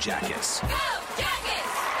Yellow Jackets. Go Jackets!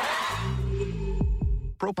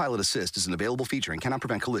 ProPilot Assist is an available feature and cannot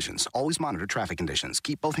prevent collisions. Always monitor traffic conditions.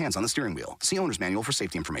 Keep both hands on the steering wheel. See owner's manual for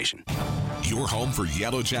safety information. Your home for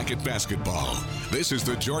Yellow Jacket basketball. This is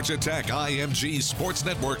the Georgia Tech IMG Sports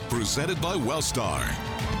Network presented by Wellstar.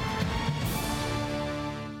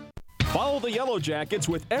 Follow the Yellow Jackets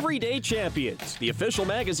with Everyday Champions, the official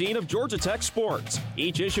magazine of Georgia Tech sports.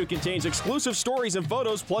 Each issue contains exclusive stories and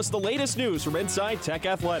photos, plus the latest news from inside Tech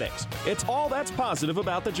athletics. It's all that's positive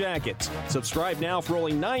about the Jackets. Subscribe now for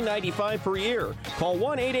only $9.95 per year. Call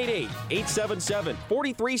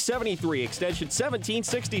 1-888-877-4373, extension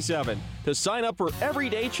 1767, to sign up for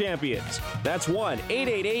Everyday Champions. That's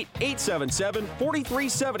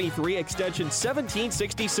 1-888-877-4373, extension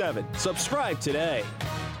 1767. Subscribe today.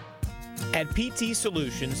 At PT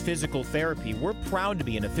Solutions Physical Therapy, we're proud to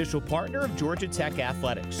be an official partner of Georgia Tech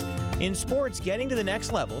Athletics. In sports, getting to the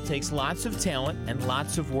next level takes lots of talent and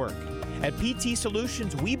lots of work. At PT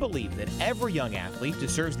Solutions, we believe that every young athlete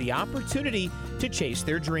deserves the opportunity to chase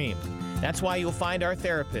their dream. That's why you'll find our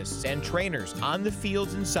therapists and trainers on the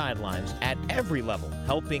fields and sidelines at every level,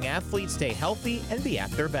 helping athletes stay healthy and be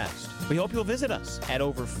at their best. We hope you'll visit us at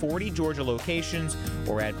over 40 Georgia locations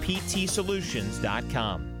or at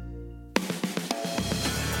ptsolutions.com.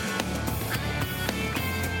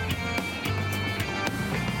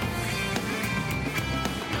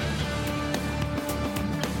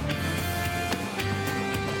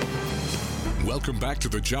 Welcome back to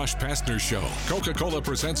the Josh Pastner Show. Coca-Cola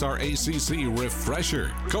presents our ACC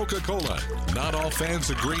Refresher. Coca-Cola. Not all fans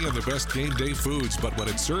agree on the best game day foods, but when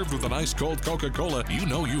it's served with an ice cold Coca-Cola, you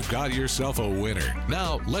know you've got yourself a winner.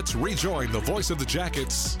 Now, let's rejoin the voice of the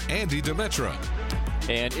Jackets, Andy Demetra.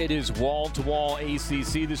 And it is wall-to-wall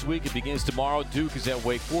ACC this week. It begins tomorrow. Duke is at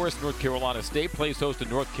Wake Forest. North Carolina State plays host to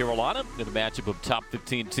North Carolina in a matchup of top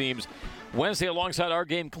 15 teams. Wednesday, alongside our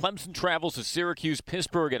game, Clemson travels to Syracuse.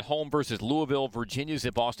 Pittsburgh at home versus Louisville. Virginia's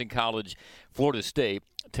at Boston College. Florida State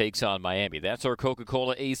takes on Miami. That's our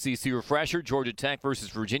Coca-Cola ACC Refresher. Georgia Tech versus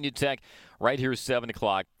Virginia Tech right here 7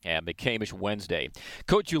 o'clock at McCamish Wednesday.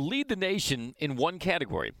 Coach, you lead the nation in one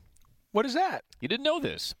category. What is that? You didn't know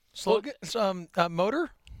this. Slogan?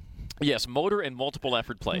 Motor? Yes, motor and multiple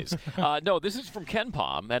effort plays. No, this is from Ken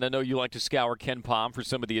Pom, and I know you like to scour Ken Pom for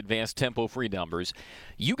some of the advanced tempo-free numbers.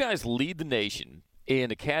 You guys lead the nation in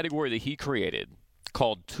a category that he created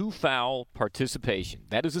called two-foul participation.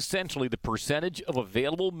 That is essentially the percentage of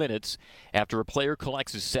available minutes after a player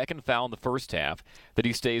collects his second foul in the first half that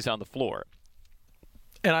he stays on the floor.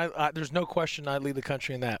 And I there's no question I lead the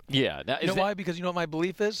country in that. Yeah. Now, you know why? Because you know what my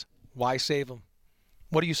belief is? Why save them?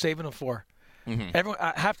 What are you saving them for? Mm-hmm. Everyone,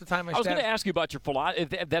 half the time I was going to ask you about your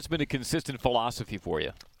philosophy. If that's been a consistent philosophy for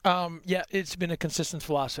you. Yeah, it's been a consistent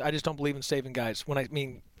philosophy. I just don't believe in saving guys. When I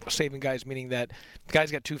mean saving guys, meaning that the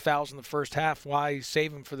guys got 2 fouls in the first half. Why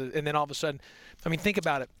save them for the? And then all of a sudden, I mean, think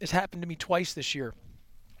about it. It's happened to me twice this year,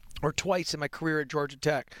 or twice in my career at Georgia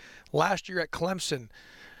Tech. Last year at Clemson,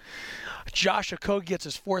 Josh Okogie gets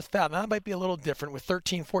his 4th foul. Now that might be a little different with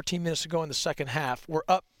 13, 14 minutes to go in the second half. We're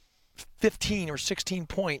up 15 or 16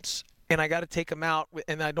 points. And I got to take them out,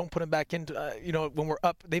 and I don't put them back into, when we're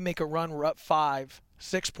up, they make a run, we're up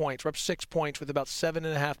 6 points. We're up 6 points with about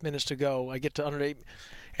 7.5 minutes to go. I get to under 8,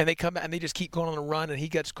 and they come back, and they just keep going on a run, and he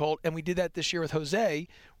gets cold. And we did that this year with Jose.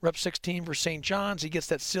 We're up 16 for St. John's. He gets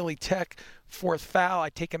that silly Tech 4th foul. I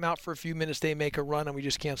take him out for a few minutes. They make a run, and we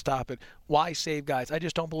just can't stop it. Why save guys? I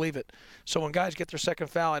just don't believe it. So when guys get their second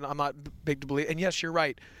foul, and I'm not big to believe, and yes, you're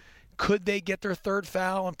right. Could they get their 3rd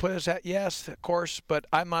foul and put us at? Yes, of course, but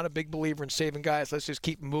I'm not a big believer in saving guys. Let's just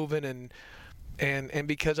keep moving and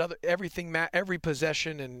because every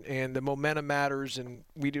possession and the momentum matters, and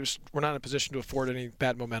we're not in a position to afford any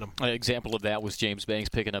bad momentum. An example of that was James Banks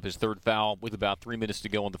picking up his 3rd foul with about 3 minutes to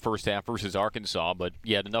go in the first half versus Arkansas, but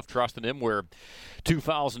you had enough trust in him where 2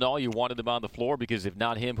 fouls and all, you wanted him on the floor because if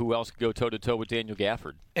not him, who else could go toe-to-toe with Daniel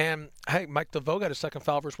Gafford? And, hey, Mike DeVoe got a second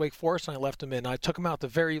foul versus Wake Forest, and I left him in. I took him out the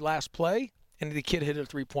very last play, and the kid hit a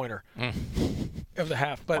 3-pointer of the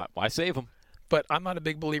half. But why save him? But I'm not a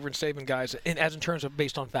big believer in saving guys, in terms of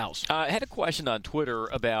based on fouls. I had a question on Twitter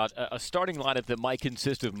about a starting lineup that might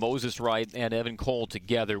consist of Moses Wright and Evan Cole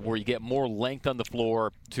together, where you get more length on the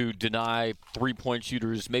floor to deny three-point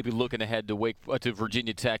shooters, maybe looking ahead to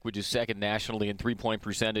Virginia Tech, which is second nationally in three-point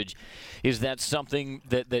percentage. Is that something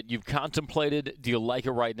that you've contemplated? Do you like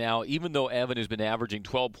it right now? Even though Evan has been averaging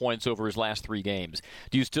 12 points over his last 3 games,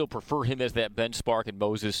 do you still prefer him as that bench spark and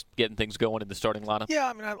Moses getting things going in the starting lineup? Yeah,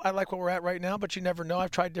 I mean, I like where we're at right now, but you never know.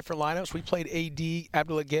 I've tried different lineups. We played AD,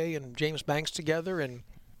 Abdullah Gay, and James Banks together, and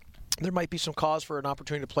there might be some cause for an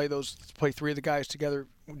opportunity to play 3 of the guys together,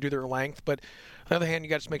 do their length. But on the other hand,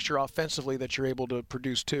 you got to make sure offensively that you're able to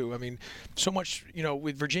produce too. I mean, so much,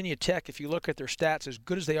 with Virginia Tech, if you look at their stats, as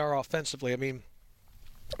good as they are offensively, I mean,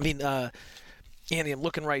 Andy, I'm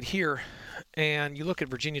looking right here, and you look at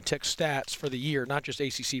Virginia Tech's stats for the year, not just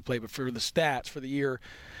ACC play, but for the stats for the year.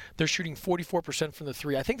 They're shooting 44% from the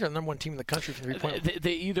 3. I think they're the number 1 team in the country from 3-point.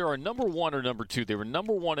 They either are number 1 or number 2. They were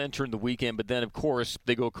number 1 entering the weekend, but then, of course,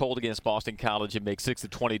 they go cold against Boston College and make 6 of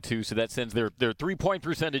 22, so that sends their 3-point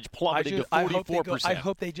percentage plummeting to 44%. I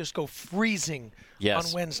hope they just go freezing on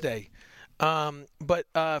Wednesday. But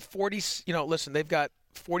 40, listen, they've got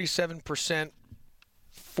 47%,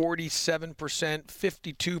 47%,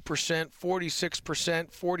 52%,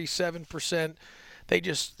 46%, 47%.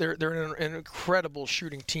 They're an incredible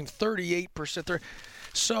shooting team. 38%.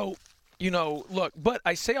 So, look. But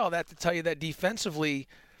I say all that to tell you that defensively,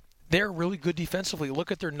 they're really good defensively. Look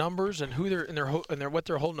at their numbers and who what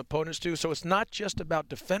they're holding opponents to. So it's not just about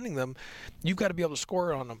defending them. You've got to be able to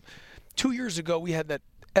score on them. 2 years ago, we had that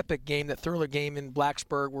epic game, that thriller game in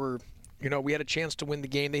Blacksburg, where we had a chance to win the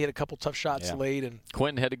game. They hit a couple tough shots late, and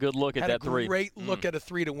Quentin had a good look at that 3. Had a great look at a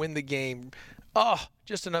 3 to win the game. Oh,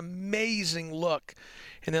 just an amazing look.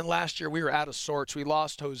 And then last year we were out of sorts. We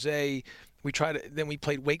lost Jose. Then we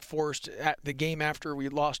played Wake Forest at the game after we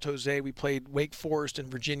lost Jose. We played Wake Forest and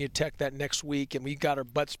Virginia Tech that next week, and we got our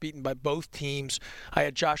butts beaten by both teams. I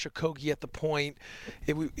had Josh Okogie at the point.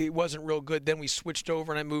 It wasn't real good. Then we switched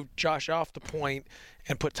over, and I moved Josh off the point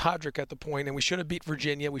and put Todrick at the point, and we should have beat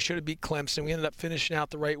Virginia. We should have beat Clemson. We ended up finishing out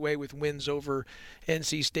the right way with wins over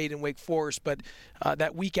NC State and Wake Forest. But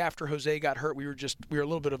that week after Jose got hurt, we were a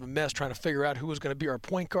little bit of a mess trying to figure out who was going to be our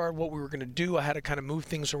point guard, what we were going to do. I had to kind of move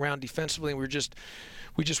things around defensively, and we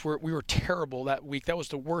were terrible that week. That was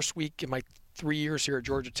the worst week in my 3 years here at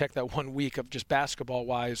Georgia Tech, that 1 week of just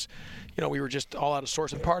basketball-wise. We were just all out of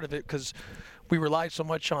sorts, and part of it because we relied so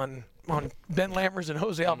much on Ben Lammers and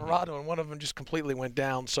Jose Alvarado, and one of them just completely went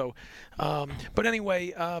down. So, but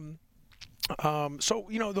anyway,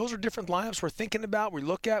 those are different lineups we're thinking about. We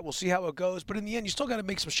look at, we'll see how it goes. But in the end, you still got to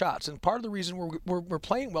make some shots. And part of the reason we're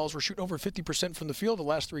playing well is we're shooting over 50% from the field the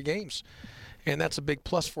last 3 games, and that's a big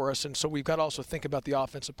plus for us. And so we've got to also think about the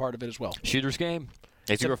offensive part of it as well. Shooter's game,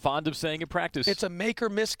 as you were fond of saying in practice. It's a make or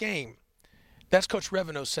miss game. That's Coach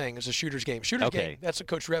Reveno's saying is a shooter's game. Shooter's game, that's a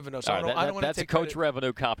Coach Reveno. So I don't want to that's take a Coach credit.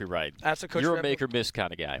 Reveno copyright. That's a Coach You're Reveno. a make or miss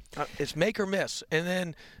kind of guy. It's make or miss. And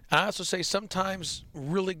then I also say sometimes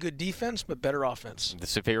really good defense, but better offense.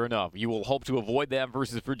 That's fair enough. You will hope to avoid that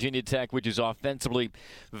versus Virginia Tech, which is offensively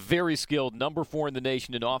very skilled, number 4 in the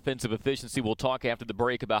nation in offensive efficiency. We'll talk after the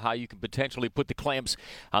break about how you can potentially put the clamps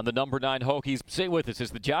on the number 9 Hokies. Stay with us.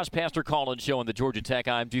 It's the Josh Pastner Call-In Show on the Georgia Tech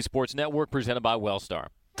IMG Sports Network, presented by Wellstar.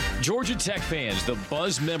 Georgia Tech fans, the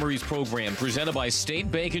Buzz Memories program presented by State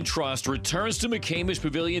Bank and Trust returns to McCamish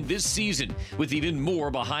Pavilion this season with even more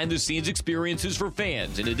behind-the-scenes experiences for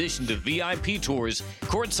fans, in addition to VIP tours,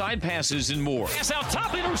 courtside passes, and more. Pass out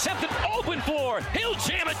top, intercepted, open floor. He'll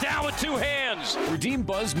jam it down with 2 hands. Redeem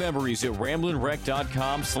Buzz Memories at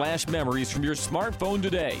RamblinWreck.com/memories from your smartphone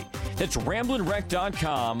today. That's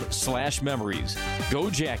RamblinWreck.com/memories. Go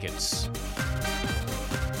Jackets.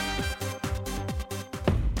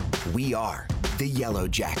 We are the Yellow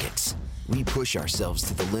Jackets. We push ourselves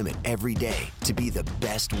to the limit every day to be the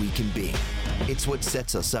best we can be. It's what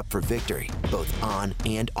sets us up for victory, both on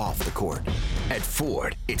and off the court. At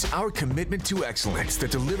Ford, it's our commitment to excellence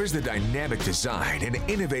that delivers the dynamic design and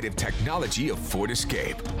innovative technology of Ford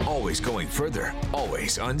Escape. Always going further,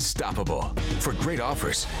 always unstoppable. For great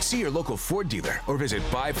offers, see your local Ford dealer or visit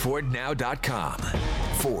buyfordnow.com.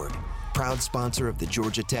 Ford, proud sponsor of the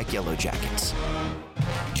Georgia Tech Yellow Jackets.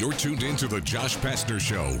 You're tuned in to the Josh Pastner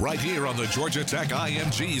Show right here on the Georgia Tech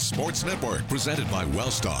IMG Sports Network, presented by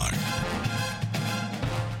Wellstar.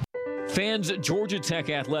 Fans, Georgia Tech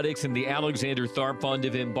Athletics and the Alexander Tharp Fund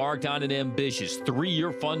have embarked on an ambitious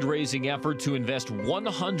 3-year fundraising effort to invest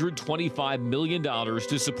 $125 million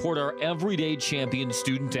to support our everyday champion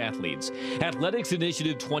student athletes. Athletics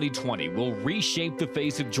Initiative 2020 will reshape the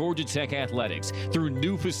face of Georgia Tech athletics through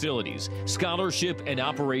new facilities, scholarship, and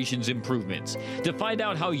operations improvements. To find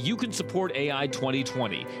out how you can support AI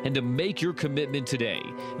 2020 and to make your commitment today,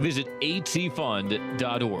 visit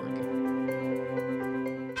atfund.org.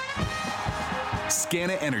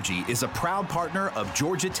 Scana Energy is a proud partner of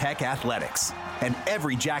Georgia Tech Athletics, and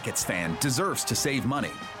every Jackets fan deserves to save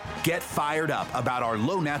money. Get fired up about our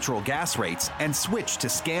low natural gas rates and switch to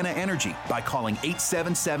Scana Energy by calling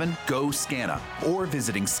 877-GO-SCANA or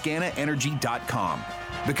visiting scanaenergy.com.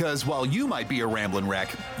 Because while you might be a rambling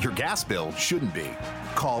wreck, your gas bill shouldn't be.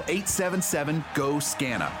 Call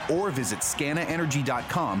 877-GO-SCANA or visit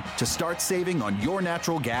scanaenergy.com to start saving on your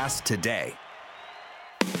natural gas today.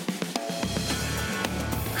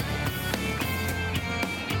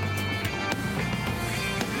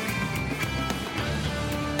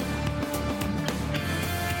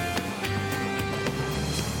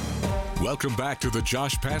 Welcome back to the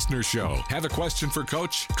Josh Pastner Show. Have a question for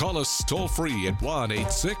Coach? Call us toll free at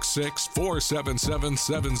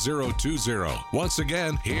 1-866-477-7020. Once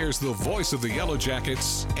again, here's the voice of the Yellow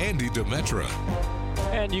Jackets, Andy Demetra.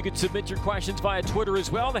 And you can submit your questions via Twitter as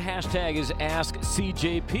well. The hashtag is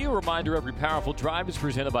AskCJP. A reminder, every powerful drive is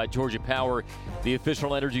presented by Georgia Power, the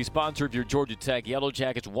official energy sponsor of your Georgia Tech Yellow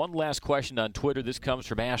Jackets. One last question on Twitter. This comes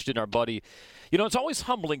from Ashton, our buddy. You know, it's always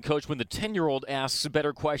humbling, Coach, when the 10-year-old asks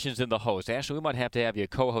better questions than the host. Ashton, we might have to have you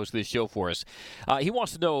co-host this show for us. He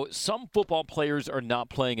wants to know, some football players are not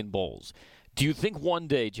playing in bowls. Do you think one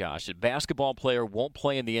day, Josh, a basketball player won't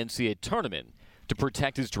play in the NCAA tournament to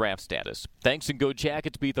protect his draft status? Thanks, and go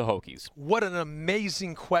Jackets, beat the Hokies. What an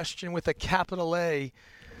amazing question with a capital A.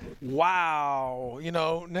 Wow. You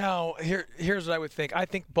know, now here's what I would think. I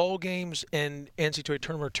think bowl games and NCAA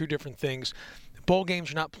tournament are two different things. Bowl games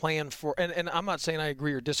you're not playing for, and I'm not saying I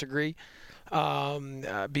agree or disagree,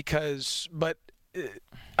 the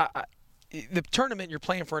tournament you're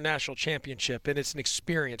playing for a national championship, and it's an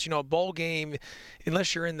experience. You know, a bowl game,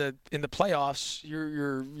 unless you're in the playoffs,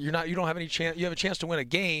 you don't have any chance. You have a chance to win a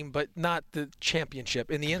game, but not the championship.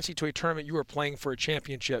 In the NCAA tournament, you are playing for a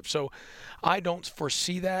championship. So I don't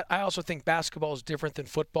foresee that. I also think basketball is different than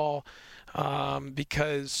football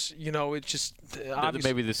because, you know, it's just obviously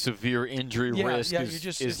maybe the severe injury risk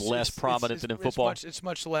is less prominent than in football. It's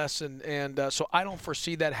much less, and so I don't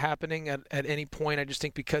foresee that happening at any point. I just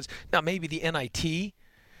think because now maybe the NIT,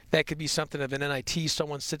 that could be something of an NIT.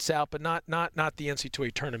 Someone sits out, but not the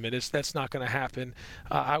NCAA tournament. That's not going to happen.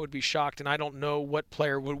 I would be shocked, and I don't know what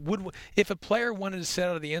player would. If a player wanted to sit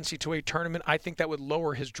out of the NCAA tournament, I think that would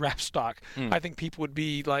lower his draft stock. I think people would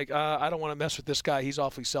be like, I don't want to mess with this guy. He's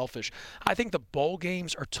awfully selfish. I think the bowl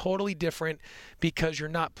games are totally different because you're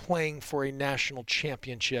not playing for a national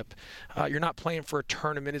championship. You're not playing for a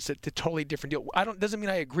tournament. It's a totally different deal. Doesn't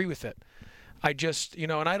mean I agree with it. I just, you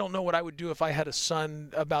know, and I don't know what I would do if I had a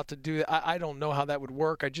son about to do that. I don't know how that would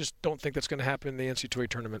work. I just don't think that's going to happen in the NCAA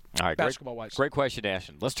tournament, all right, basketball-wise. Great question,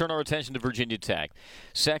 Ashton. Let's turn our attention to Virginia Tech.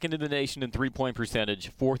 Second in the nation in three-point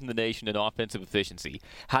percentage, fourth in the nation in offensive efficiency.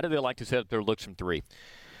 How do they like to set up their looks from three?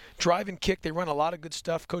 Drive and kick. They run a lot of good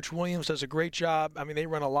stuff. Coach Williams does a great job. I mean, they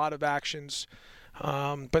run a lot of actions.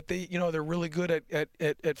 But they're really good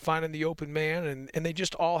at finding the open man, and they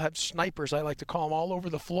just all have snipers, I like to call them, all over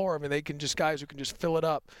the floor. I mean, they can just guys who can just fill it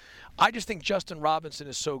up. I just think Justin Robinson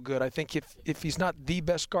is so good. I think if he's not the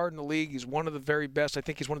best guard in the league, he's one of the very best. I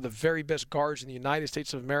think he's one of the very best guards in the United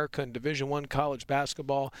States of America in Division I college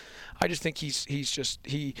basketball. I just think he's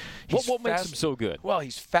what makes him so good? Well,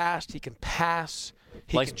 he's fast. He can pass.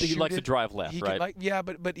 He likes to drive left, right?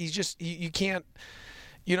 But he's just you can't.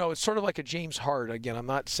 You know, it's sort of like a James Harden. Again, I'm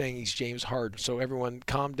not saying he's James Harden, so everyone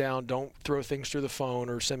calm down. Don't throw things through the phone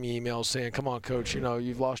or send me emails saying, come on, Coach, you know,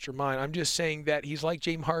 you've lost your mind. I'm just saying that he's like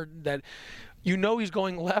James Harden, that you know he's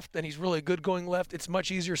going left and he's really good going left. It's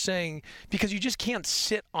much easier saying, because you just can't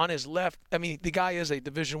sit on his left. I mean, the guy is a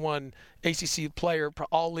Division I ACC player,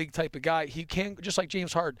 all-league type of guy. He can, just like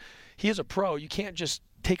James Harden, he is a pro. You can't just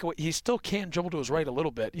take away. He still can dribble to his right a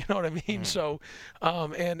little bit. You know what I mean? So,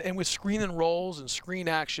 and with screen and rolls and screen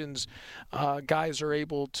actions, guys are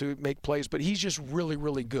able to make plays. But he's just really,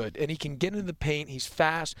 really good, and he can get into the paint. He's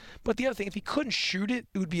fast. But the other thing, if he couldn't shoot it,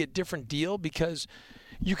 it would be a different deal, because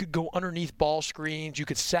you could go underneath ball screens. You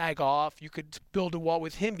could sag off. You could build a wall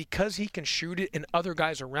with him, because he can shoot it, and other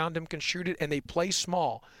guys around him can shoot it, and they play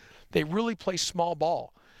small. They really play small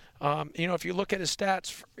ball. If you look at his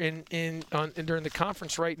stats during the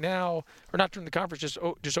conference right now, or not during the conference, just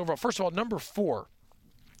overall. First of all, number 4.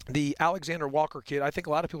 The Alexander Walker kid, I think a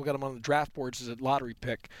lot of people got him on the draft boards as a lottery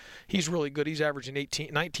pick. He's really good. He's averaging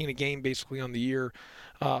 19 a game basically on the year.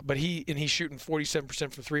 But he's shooting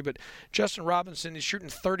 47% from 3. But Justin Robinson is shooting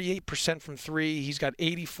 38% from 3. He's got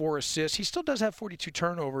 84 assists. He still does have 42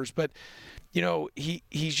 turnovers, but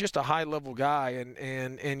he's just a high-level guy.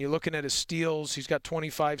 And you're looking at his steals. He's got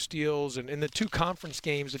 25 steals. And in the 2 conference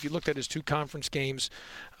games, if you looked at his 2 conference games,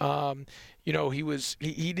 he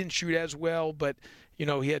didn't shoot as well, but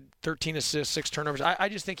he had 13 assists, 6 turnovers. I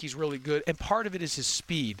just think he's really good, and part of it is his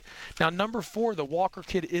speed. Now, number 4, the Walker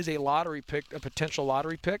kid is a lottery pick, a potential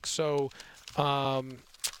lottery pick. So, but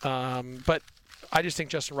I just think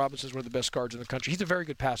Justin Robinson is one of the best guards in the country. He's a very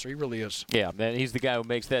good passer. He really is. Yeah, man, he's the guy who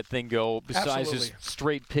makes that thing go. Besides Absolutely. his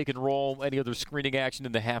straight pick and roll, any other screening action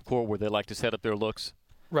in the half court where they like to set up their looks?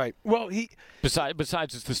 Right. Well,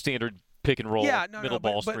 besides just the standard pick and roll, middle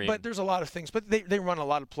ball screen. But there's a lot of things. But they run a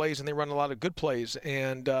lot of plays, and they run a lot of good plays,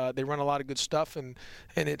 and they run a lot of good stuff. And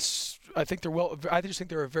it's I just think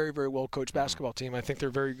they're a very, very well coached basketball team. I think they're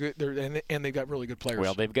very good. And they've got really good players.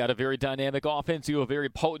 Well, they've got a very dynamic offense. You have a very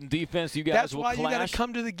potent defense. You guys That's will why clash. you got to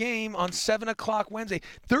come to the game on 7:00 Wednesday.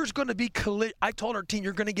 There's going to be I told our team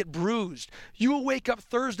you're going to get bruised. You will wake up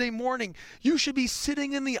Thursday morning. You should be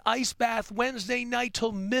sitting in the ice bath Wednesday night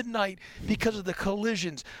till midnight because of the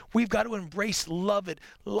collisions. We've got to embrace, love it,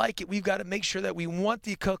 like it. We've got to make sure that we want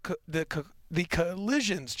the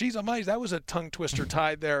collisions. Jeez almighty, that was a tongue twister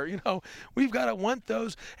tied there. We've got to want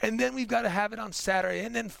those, and then we've got to have it on Saturday,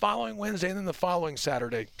 and then following Wednesday, and then the following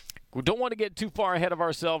Saturday. We don't want to get too far ahead of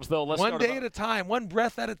ourselves, though. One day at a time, one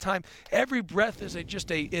breath at a time. Every breath is a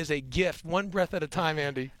gift. One breath at a time,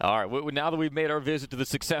 Andy. All right. Now that we've made our visit to the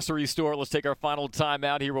Successory Store, let's take our final time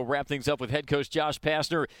out here. We'll wrap things up with head coach Josh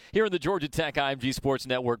Pastner here in the Georgia Tech IMG Sports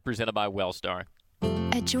Network, presented by Wellstar.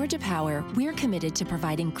 At Georgia Power, we're committed to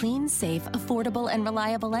providing clean, safe, affordable, and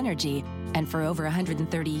reliable energy. And for over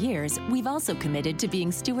 130 years, we've also committed to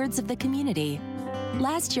being stewards of the community.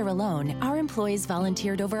 Last year alone, our employees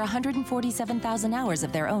volunteered over 147,000 hours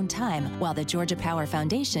of their own time, while the Georgia Power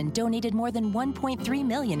Foundation donated more than $1.3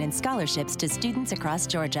 million in scholarships to students across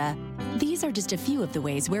Georgia. These are just a few of the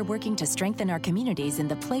ways we're working to strengthen our communities in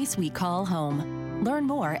the place we call home. Learn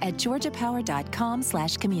more at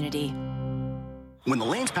georgiapower.com/community. When the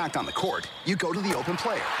lane's packed on the court, you go to the open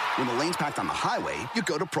player. When the lane's packed on the highway, you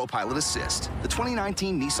go to ProPilot Assist, the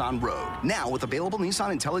 2019 Nissan Rogue. Now with available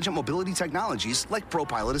Nissan intelligent mobility technologies like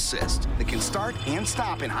ProPilot Assist that can start and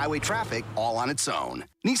stop in highway traffic all on its own.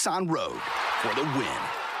 Nissan Rogue for the win.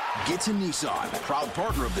 Get to Nissan, proud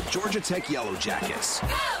partner of the Georgia Tech Yellow Jackets. Go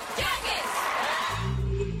Jackets!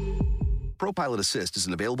 ProPilot Assist is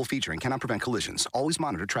an available feature and cannot prevent collisions. Always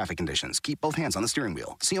monitor traffic conditions. Keep both hands on the steering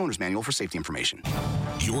wheel. See owner's manual for safety information.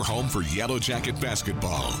 Your home for Yellow Jacket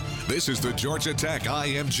basketball. This is the Georgia Tech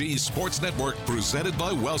IMG Sports Network, presented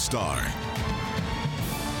by Wellstar.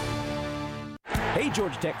 Hey,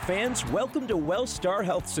 Georgia Tech fans, welcome to Wellstar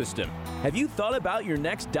Health System. Have you thought about your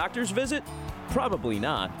next doctor's visit? Probably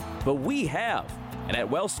not, but we have. And at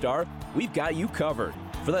Wellstar, we've got you covered.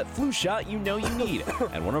 For that flu shot you know you need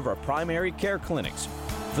at one of our primary care clinics.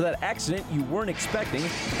 For that accident you weren't expecting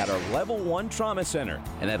at our Level 1 Trauma Center.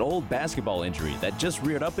 And that old basketball injury that just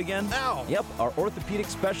reared up again. Ow. Yep, our orthopedic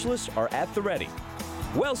specialists are at the ready.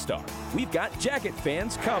 Wellstar, we've got Jacket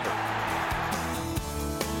fans covered.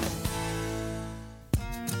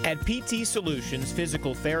 At PT Solutions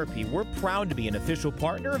Physical Therapy, we're proud to be an official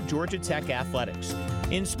partner of Georgia Tech Athletics.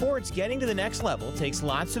 In sports, getting to the next level takes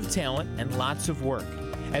lots of talent and lots of work.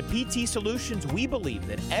 At PT Solutions, we believe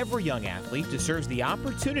that every young athlete deserves the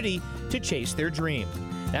opportunity to chase their dream.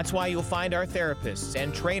 That's why you'll find our therapists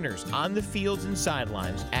and trainers on the fields and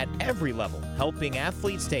sidelines at every level, helping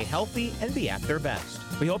athletes stay healthy and be at their best.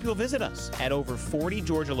 We hope you'll visit us at over 40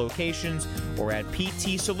 Georgia locations or at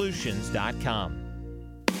ptsolutions.com.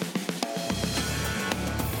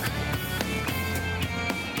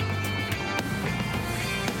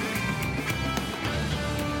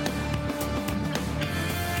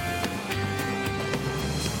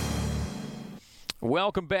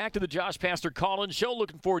 Welcome back to the Josh Pastner Call-In Show.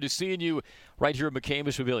 Looking forward to seeing you right here at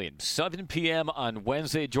McCamish Pavilion. 7 p.m. on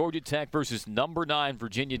Wednesday, Georgia Tech versus number 9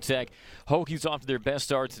 Virginia Tech. Hokies off to their best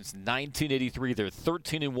start since 1983. They're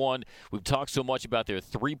 13-1. We've talked so much about their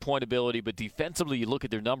three-point ability, but defensively, you look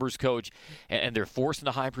at their numbers, Coach, and they're forcing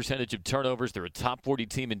a high percentage of turnovers. They're a top 40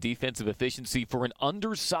 team in defensive efficiency for an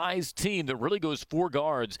undersized team that really goes 4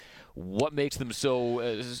 guards. What makes them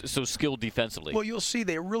so skilled defensively? Well, you'll see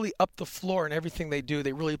they really up the floor in everything they do.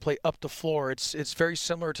 They really play up the floor. It's very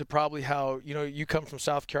similar to probably how, you come from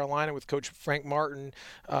South Carolina with Coach Frank Martin,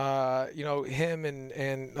 him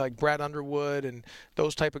and like Brad Underwood and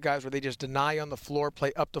those type of guys where they just deny on the floor,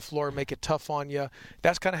 play up the floor, make it tough on you.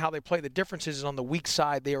 That's kind of how they play. The difference is on the weak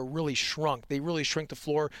side, they are really shrunk. They really shrink the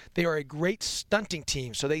floor. They are a great stunting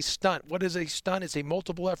team, so they stunt. What is a stunt? It's a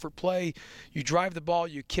multiple effort play. You drive the ball,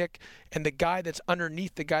 you kick, and the guy that's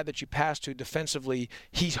underneath the guy that you pass to defensively,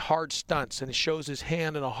 he's hard stunts, and it shows his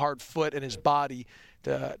hand and a hard foot and his body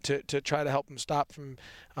to try to help him stop from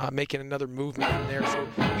making another movement from there. So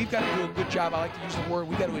we've got to do a good job. I like to use the word,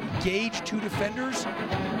 we've got to engage two defenders,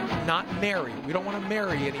 not marry. We don't want to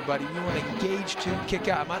marry anybody. We want to engage two, kick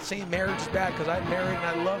out. I'm not saying marriage is bad, because I'm married and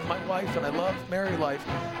I love my wife and I love married life.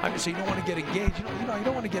 I'm just saying you don't want to get engaged. You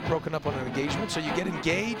don't want to get broken up on an engagement. So you get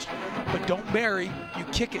engaged, but don't marry. You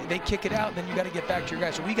kick it. They kick it out, and then you got to get back to your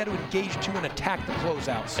guys. So we got to engage two and attack the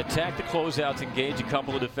closeouts. Attack the closeouts. Engage a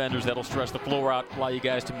couple of defenders. That'll stretch the floor out, allow you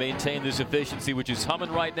guys to maintain this efficiency, which is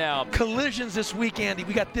humming right now. Collisions this week, Andy.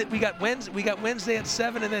 We got Wednesday at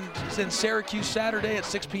 7, and then Syracuse Saturday at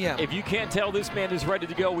 6 p.m. If you can't tell this man is ready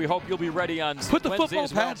to go, we hope you'll be ready on Put the Wednesday football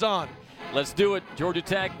as well. pads on. Let's do it. Georgia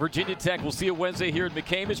Tech, Virginia Tech. We'll see you Wednesday here in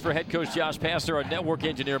McCamish. For head coach Josh Pastner, our network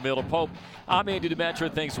engineer Miller Pope, I'm Andy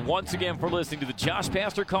DiMetra. Thanks once again for listening to the Josh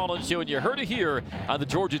Pastner Call-In Show, and you heard it here on the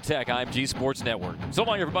Georgia Tech IMG Sports Network. So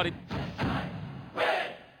long, everybody.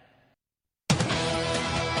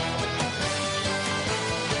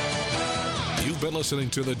 You've been listening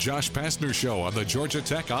to the Josh Pastner Show on the Georgia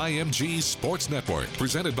Tech IMG Sports Network,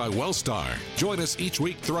 presented by Wellstar. Join us each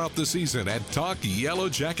week throughout the season and talk Yellow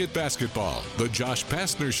Jacket basketball. The Josh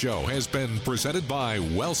Pastner Show has been presented by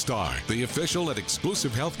Wellstar, the official and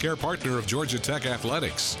exclusive healthcare partner of Georgia Tech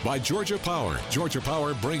Athletics. By Georgia Power. Georgia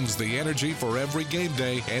Power brings the energy for every game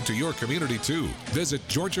day and to your community too. Visit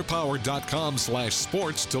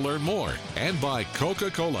georgiapower.com/sports to learn more. And by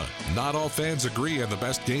Coca-Cola. Not all fans agree on the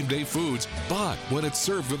best game day foods, but when it's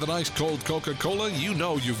served with an ice cold Coca-Cola, you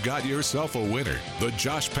know you've got yourself a winner. The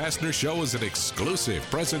Josh Pastner Show is an exclusive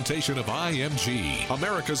presentation of IMG,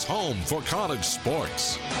 America's home for college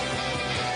sports.